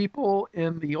heathens, people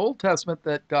in the Old Testament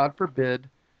that God forbid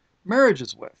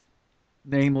marriages with,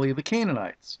 namely the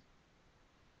Canaanites.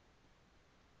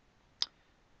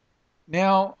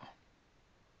 Now,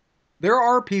 there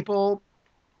are people,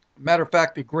 matter of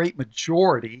fact, the great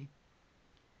majority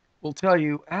will tell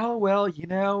you, oh,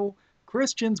 well,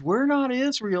 Christians, we're not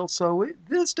Israel, so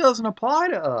this doesn't apply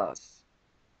to us.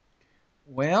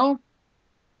 Well,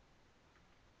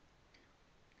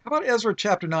 how about Ezra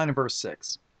chapter 9 and verse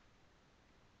 6?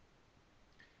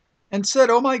 And said,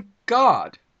 oh my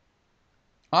God,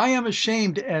 I am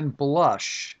ashamed and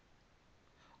blush.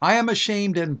 I am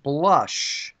ashamed and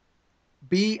blush,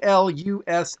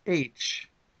 BLUSH,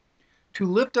 to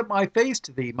lift up my face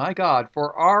to thee, my God,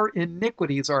 for our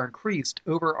iniquities are increased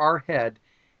over our head,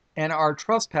 and our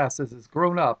trespasses is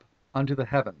grown up unto the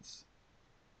heavens.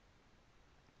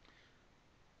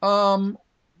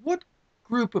 What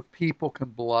group of people can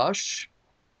blush?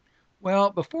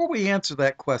 Well, before we answer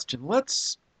that question,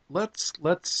 let's let's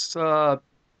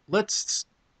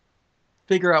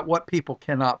figure out what people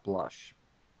cannot blush.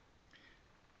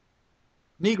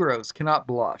 Negroes cannot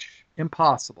blush.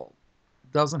 Impossible.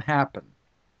 Doesn't happen.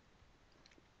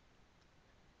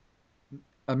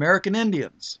 American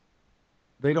Indians,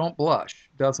 they don't blush.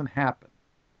 Doesn't happen.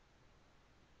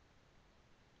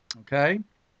 Okay?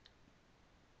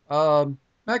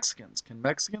 Mexicans. Can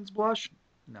Mexicans blush?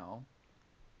 No.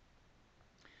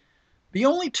 The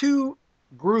only two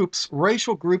groups,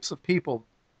 racial groups of people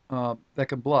that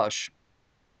can blush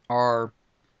are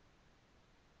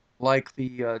like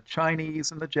the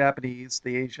Chinese and the Japanese,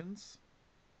 the Asians,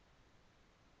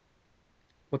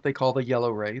 what they call the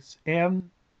yellow race, and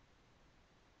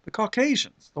the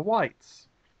Caucasians, the whites.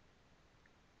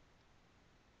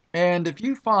 And if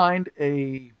you find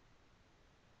a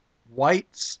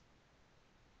white,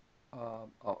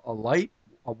 a light,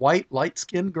 a white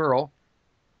light-skinned girl,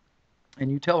 and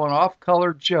you tell an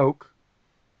off-color joke,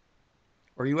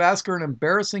 or you ask her an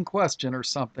embarrassing question or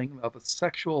something of a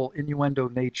sexual innuendo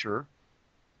nature,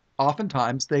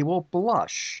 oftentimes they will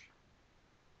blush.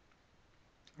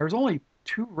 There's only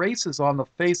two races on the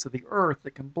face of the earth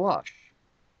that can blush.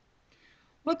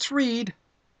 Let's read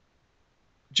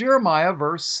Jeremiah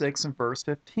verse 6 and verse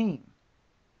 15.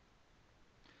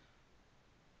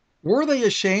 Were they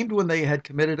ashamed when they had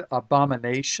committed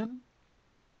abomination?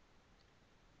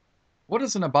 What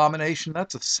is an abomination?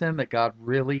 That's a sin that God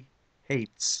really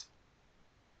hates.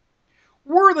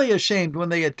 Were they ashamed when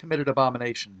they had committed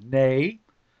abomination? Nay,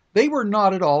 they were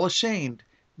not at all ashamed,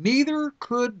 neither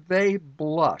could they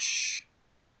blush.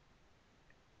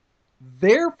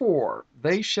 Therefore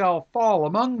they shall fall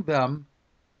among them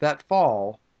that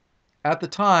fall. At the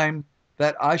time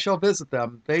that I shall visit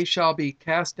them, they shall be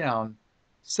cast down,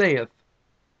 saith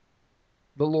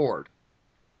the Lord.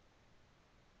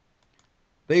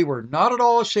 They were not at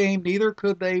all ashamed, neither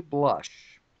could they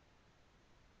blush.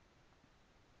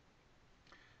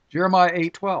 Jeremiah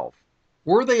 8:12.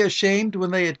 Were they ashamed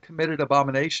when they had committed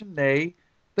abomination? Nay,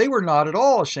 they were not at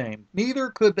all ashamed, neither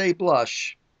could they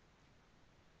blush.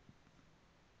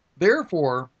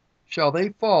 Therefore shall they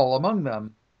fall among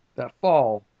them that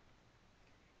fall.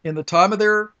 In the time of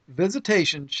their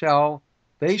visitation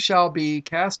they shall be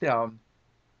cast down,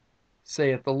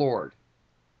 saith the Lord.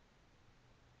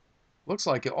 Looks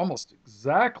like it almost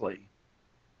exactly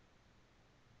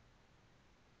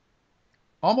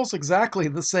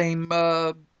the same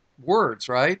words,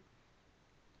 right?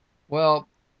 Well,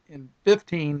 in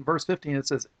verse 15, it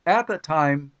says, at the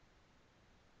time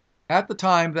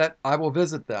that I will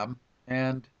visit them,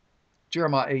 and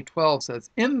Jeremiah 8:12 says,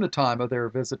 in the time of their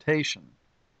visitation.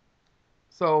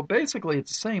 So basically,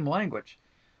 it's the same language,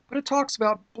 but it talks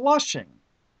about blushing.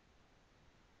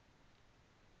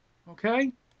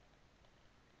 Okay?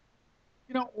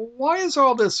 You know, why is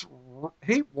all this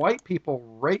hate white people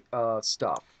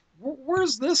stuff?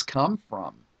 Where's this come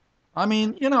from? I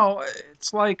mean, you know,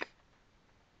 it's like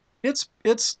it's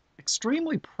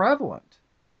extremely prevalent.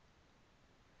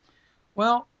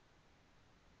 Well,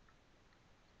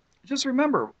 just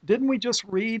remember, didn't we just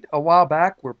read a while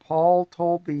back where Paul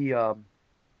told the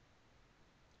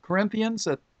Corinthians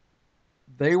that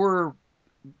they were,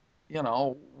 you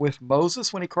know, with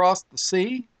Moses when he crossed the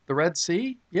sea, the Red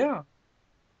Sea? Yeah.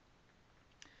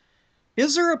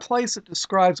 Is there a place that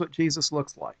describes what Jesus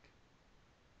looks like?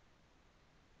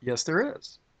 Yes, there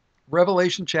is.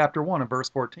 Revelation chapter 1 and verse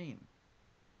 14.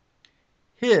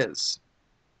 His.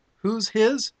 Who's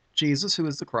his? Jesus, who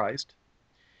is the Christ.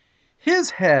 His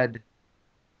head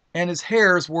and his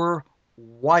hairs were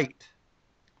white,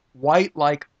 white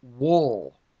like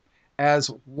wool, as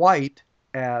white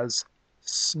as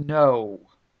snow.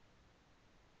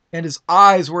 And his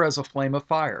eyes were as a flame of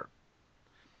fire.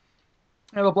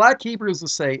 Now the black Hebrews will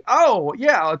say, oh,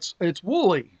 yeah, it's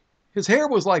woolly. His hair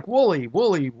was like woolly,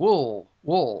 wool.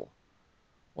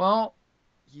 Well,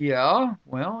 yeah.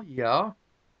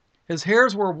 His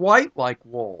hairs were white like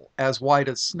wool, as white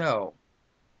as snow.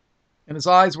 And his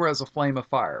eyes were as a flame of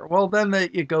fire. Well, then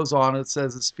it goes on, it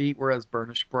says his feet were as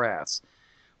burnished brass.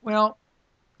 Well,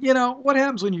 you know, what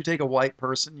happens when you take a white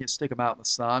person, you stick them out in the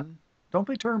sun? Don't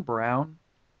they turn brown?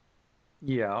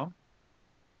 Yeah.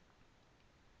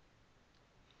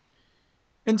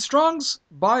 In Strong's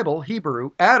Bible,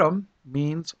 Hebrew, Adam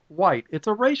means white. It's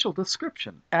a racial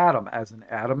description. Adam, as in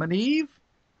Adam and Eve.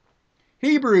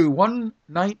 Hebrew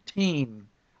 1:19,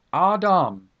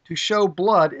 Adam, to show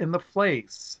blood in the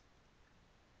face,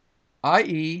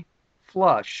 i.e.,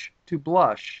 flush, to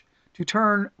blush, to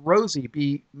turn rosy,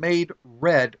 be made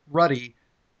red, ruddy,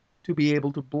 to be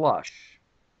able to blush.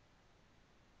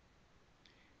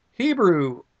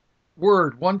 Hebrew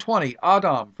word 120,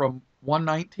 Adam, from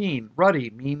 119, ruddy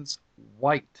means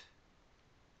white.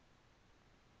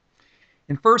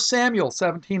 In 1 Samuel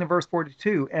 17 and verse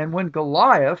 42, and when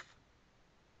Goliath,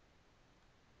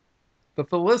 the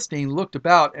Philistine, looked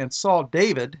about and saw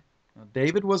David, now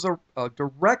David was a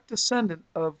direct descendant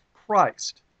of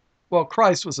Christ. Well,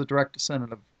 Christ was a direct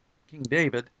descendant of King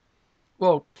David.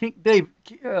 Well, King David,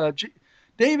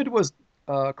 David was,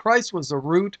 Christ was the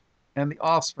root and the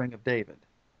offspring of David.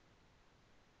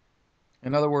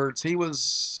 In other words, he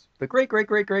was the great, great,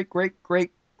 great, great, great,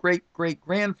 great, great, great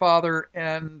grandfather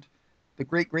and the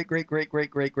great, great, great, great,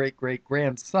 great, great, great, great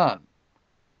grandson.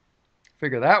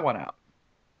 Figure that one out.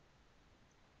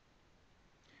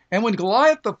 And when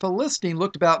Goliath the Philistine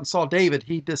looked about and saw David,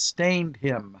 he disdained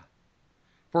him,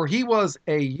 for he was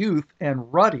a youth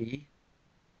and ruddy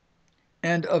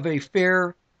and of a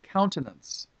fair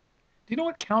countenance. Do you know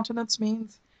what countenance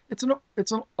means? It's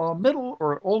a Middle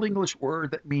or Old English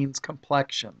word that means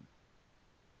complexion.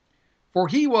 For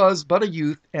he was but a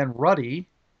youth and ruddy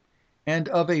and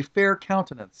of a fair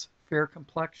countenance, fair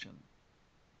complexion.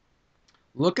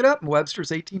 Look it up in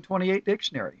Webster's 1828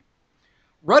 dictionary.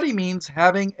 Ruddy means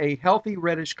having a healthy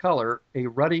reddish color, a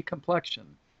ruddy complexion,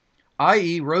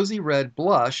 i.e. rosy red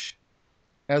blush,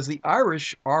 as the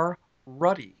Irish are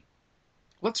ruddy.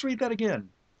 Let's read that again.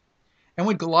 And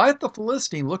when Goliath the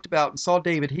Philistine looked about and saw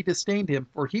David, he disdained him,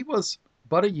 for he was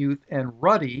but a youth and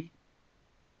ruddy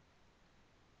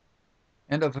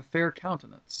and of a fair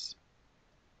countenance.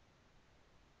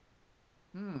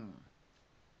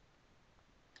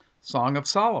 Song of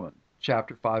Solomon,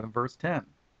 chapter 5 and verse 10.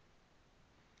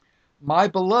 My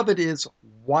beloved is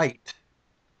white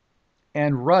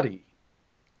and ruddy,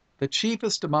 the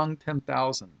chiefest among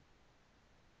 10,000.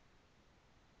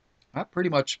 That pretty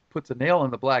much puts a nail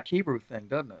in the black Hebrew thing,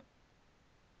 doesn't it?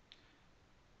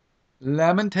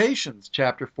 Lamentations,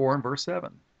 chapter 4 and verse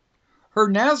 7. Her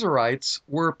Nazarites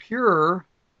were purer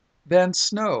than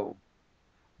snow.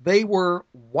 They were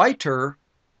whiter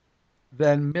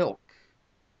than milk.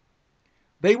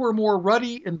 They were more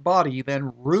ruddy in body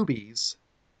than rubies.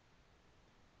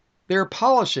 Their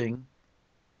polishing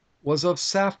was of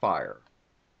sapphire.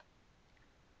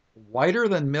 Whiter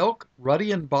than milk,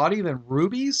 ruddy in body than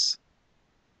rubies?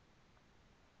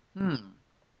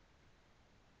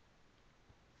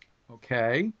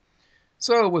 Okay.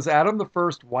 So was Adam the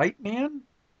first white man?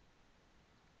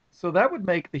 So that would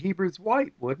make the Hebrews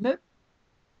white, wouldn't it?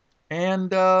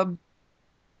 And can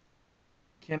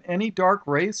any dark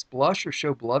race blush or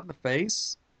show blood in the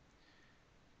face?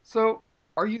 So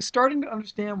are you starting to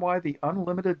understand why the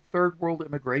unlimited third world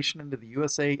immigration into the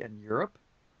USA and Europe?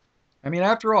 I mean,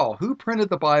 after all, who printed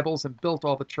the Bibles and built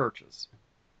all the churches?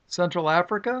 Central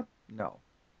Africa? No.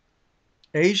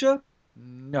 Asia?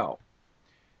 No.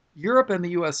 Europe and the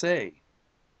USA.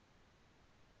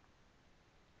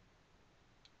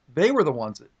 They were the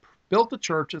ones that built the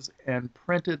churches and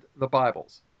printed the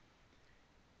Bibles.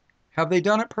 Have they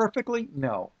done it perfectly?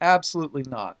 No, absolutely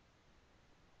not.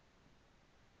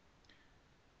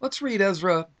 Let's read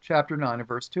Ezra chapter 9 and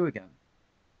verse 2 again.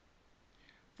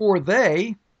 For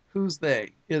they, who's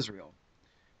they? Israel.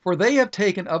 For they have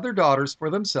taken of their daughters for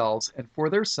themselves and for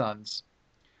their sons,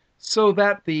 so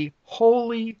that the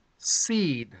holy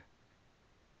seed,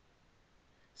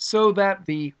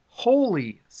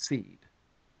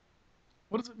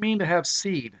 what does it mean to have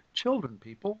seed? Children,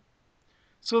 people.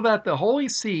 So that the holy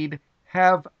seed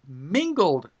have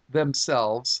mingled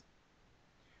themselves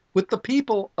with the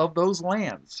people of those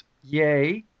lands.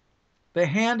 Yea, the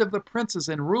hand of the princes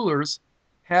and rulers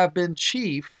have been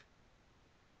chief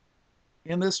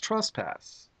in this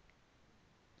trespass.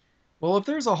 Well, if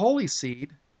there's a holy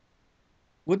seed,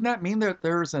 wouldn't that mean that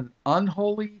there's an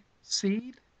unholy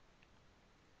seed?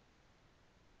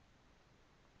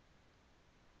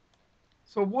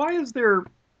 So why is there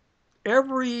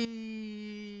every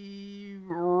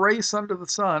race under the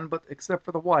sun, but except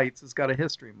for the whites, has got a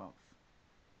history month?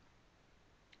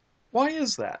 Why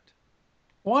is that?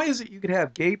 Why is it you could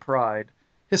have gay pride,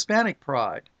 Hispanic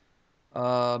pride,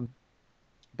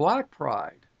 black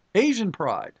pride, Asian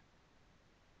pride,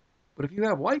 but if you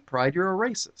have white pride, you're a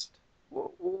racist?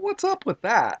 What's up with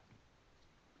that?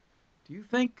 Do you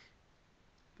think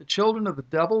the children of the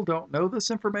devil don't know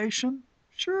this information?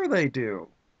 Sure they do.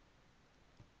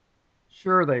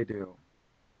 Sure they do.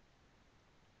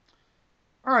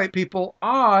 All right, people,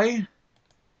 I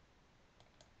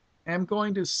am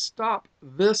going to stop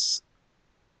this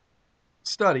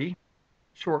study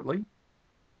shortly.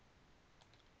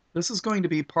 This is going to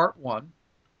be part 1.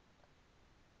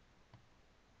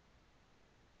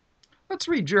 Let's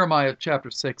read Jeremiah chapter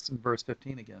 6 and verse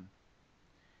 15 again.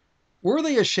 Were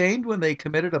they ashamed when they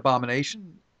committed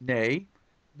abomination? Nay,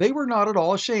 They were not at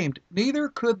all ashamed, neither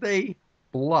could they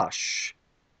blush.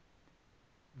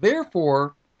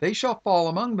 Therefore they shall fall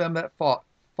among them that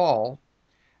fall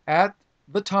at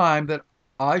the time that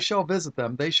I shall visit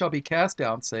them. They shall be cast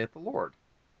down, saith the Lord.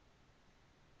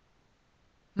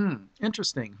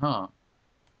 Interesting, huh?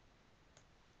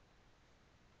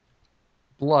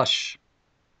 Blush.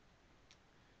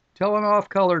 Tell an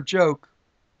off-color joke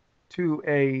to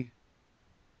a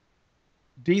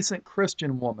decent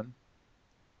Christian woman,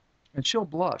 and she'll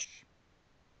blush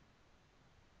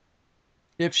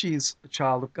if she's a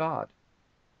child of God.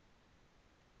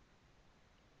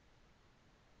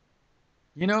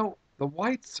 You know, the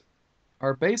whites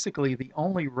are basically the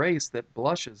only race that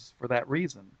blushes for that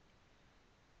reason.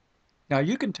 Now,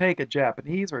 you can take a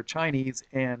Japanese or a Chinese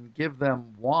and give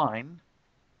them wine,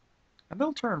 and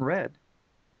they'll turn red.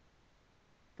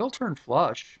 They'll turn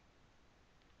flush.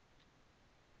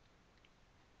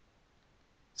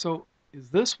 So, is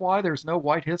this why there's no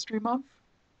White History Month?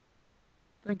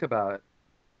 Think about it.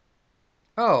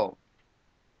 Oh,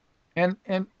 and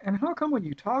how come when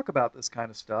you talk about this kind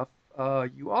of stuff,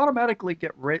 you automatically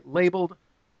get labeled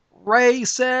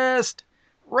racist?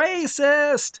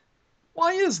 Racist!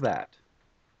 Why is that?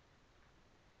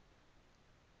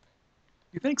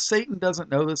 You think Satan doesn't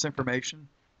know this information?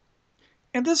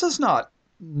 And this is not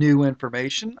new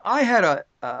information. I had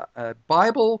a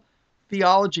Bible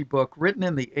theology book written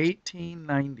in the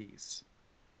 1890s.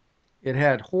 It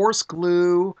had horse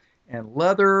glue and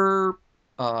leather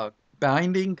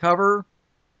binding cover.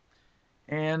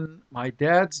 And my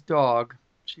dad's dog,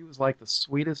 she was like the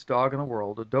sweetest dog in the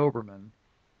world, a Doberman.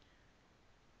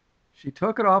 She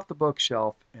took it off the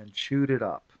bookshelf and chewed it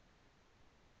up.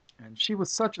 And she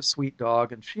was such a sweet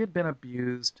dog, and she had been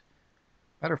abused.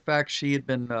 Matter of fact, she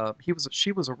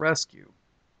was a rescue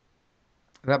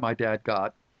that my dad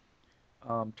got.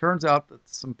 Turns out that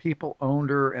some people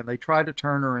owned her, and they tried to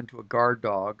turn her into a guard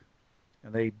dog,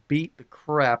 and they beat the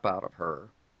crap out of her.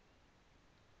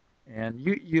 And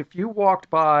if you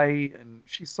walked by and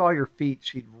she saw your feet,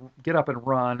 she'd get up and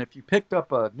run. If you picked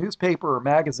up a newspaper or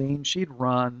magazine, she'd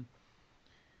run.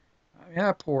 I mean,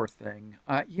 that poor thing.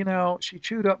 She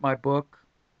chewed up my book.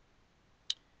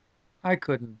 I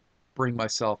couldn't bring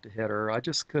myself to hit her. I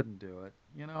just couldn't do it.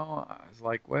 I was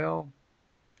like, well,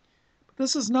 but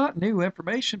this is not new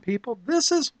information, people.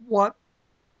 This is what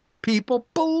people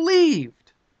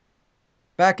believed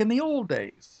back in the old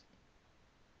days.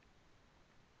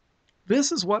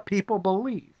 This is what people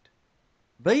believed.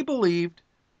 They believed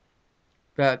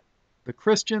that the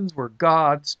Christians were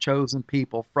God's chosen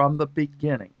people from the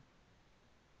beginning.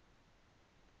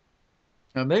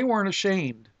 And they weren't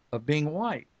ashamed of being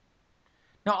white.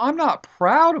 Now, I'm not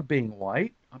proud of being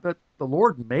white, but the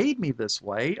Lord made me this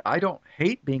way. I don't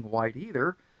hate being white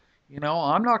either.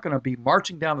 I'm not going to be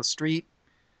marching down the street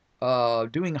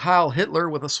doing Heil Hitler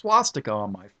with a swastika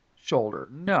on my shoulder.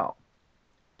 No.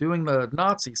 Doing the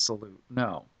Nazi salute.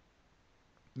 No.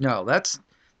 No, that's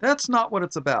not what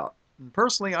it's about. And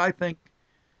personally, I think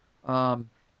um,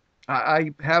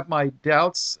 I have my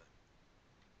doubts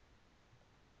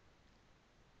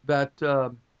that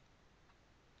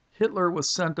Hitler was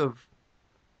sent of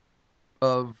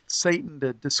Satan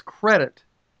to discredit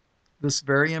this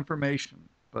very information,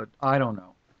 but I don't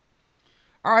know.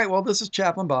 All right, well, this is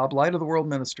Chaplain Bob, Light of the World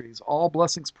Ministries. All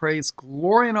blessings, praise,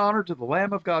 glory, and honor to the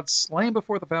Lamb of God slain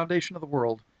before the foundation of the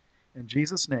world. In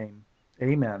Jesus' name,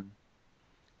 amen.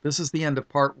 This is the end of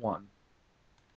part 1.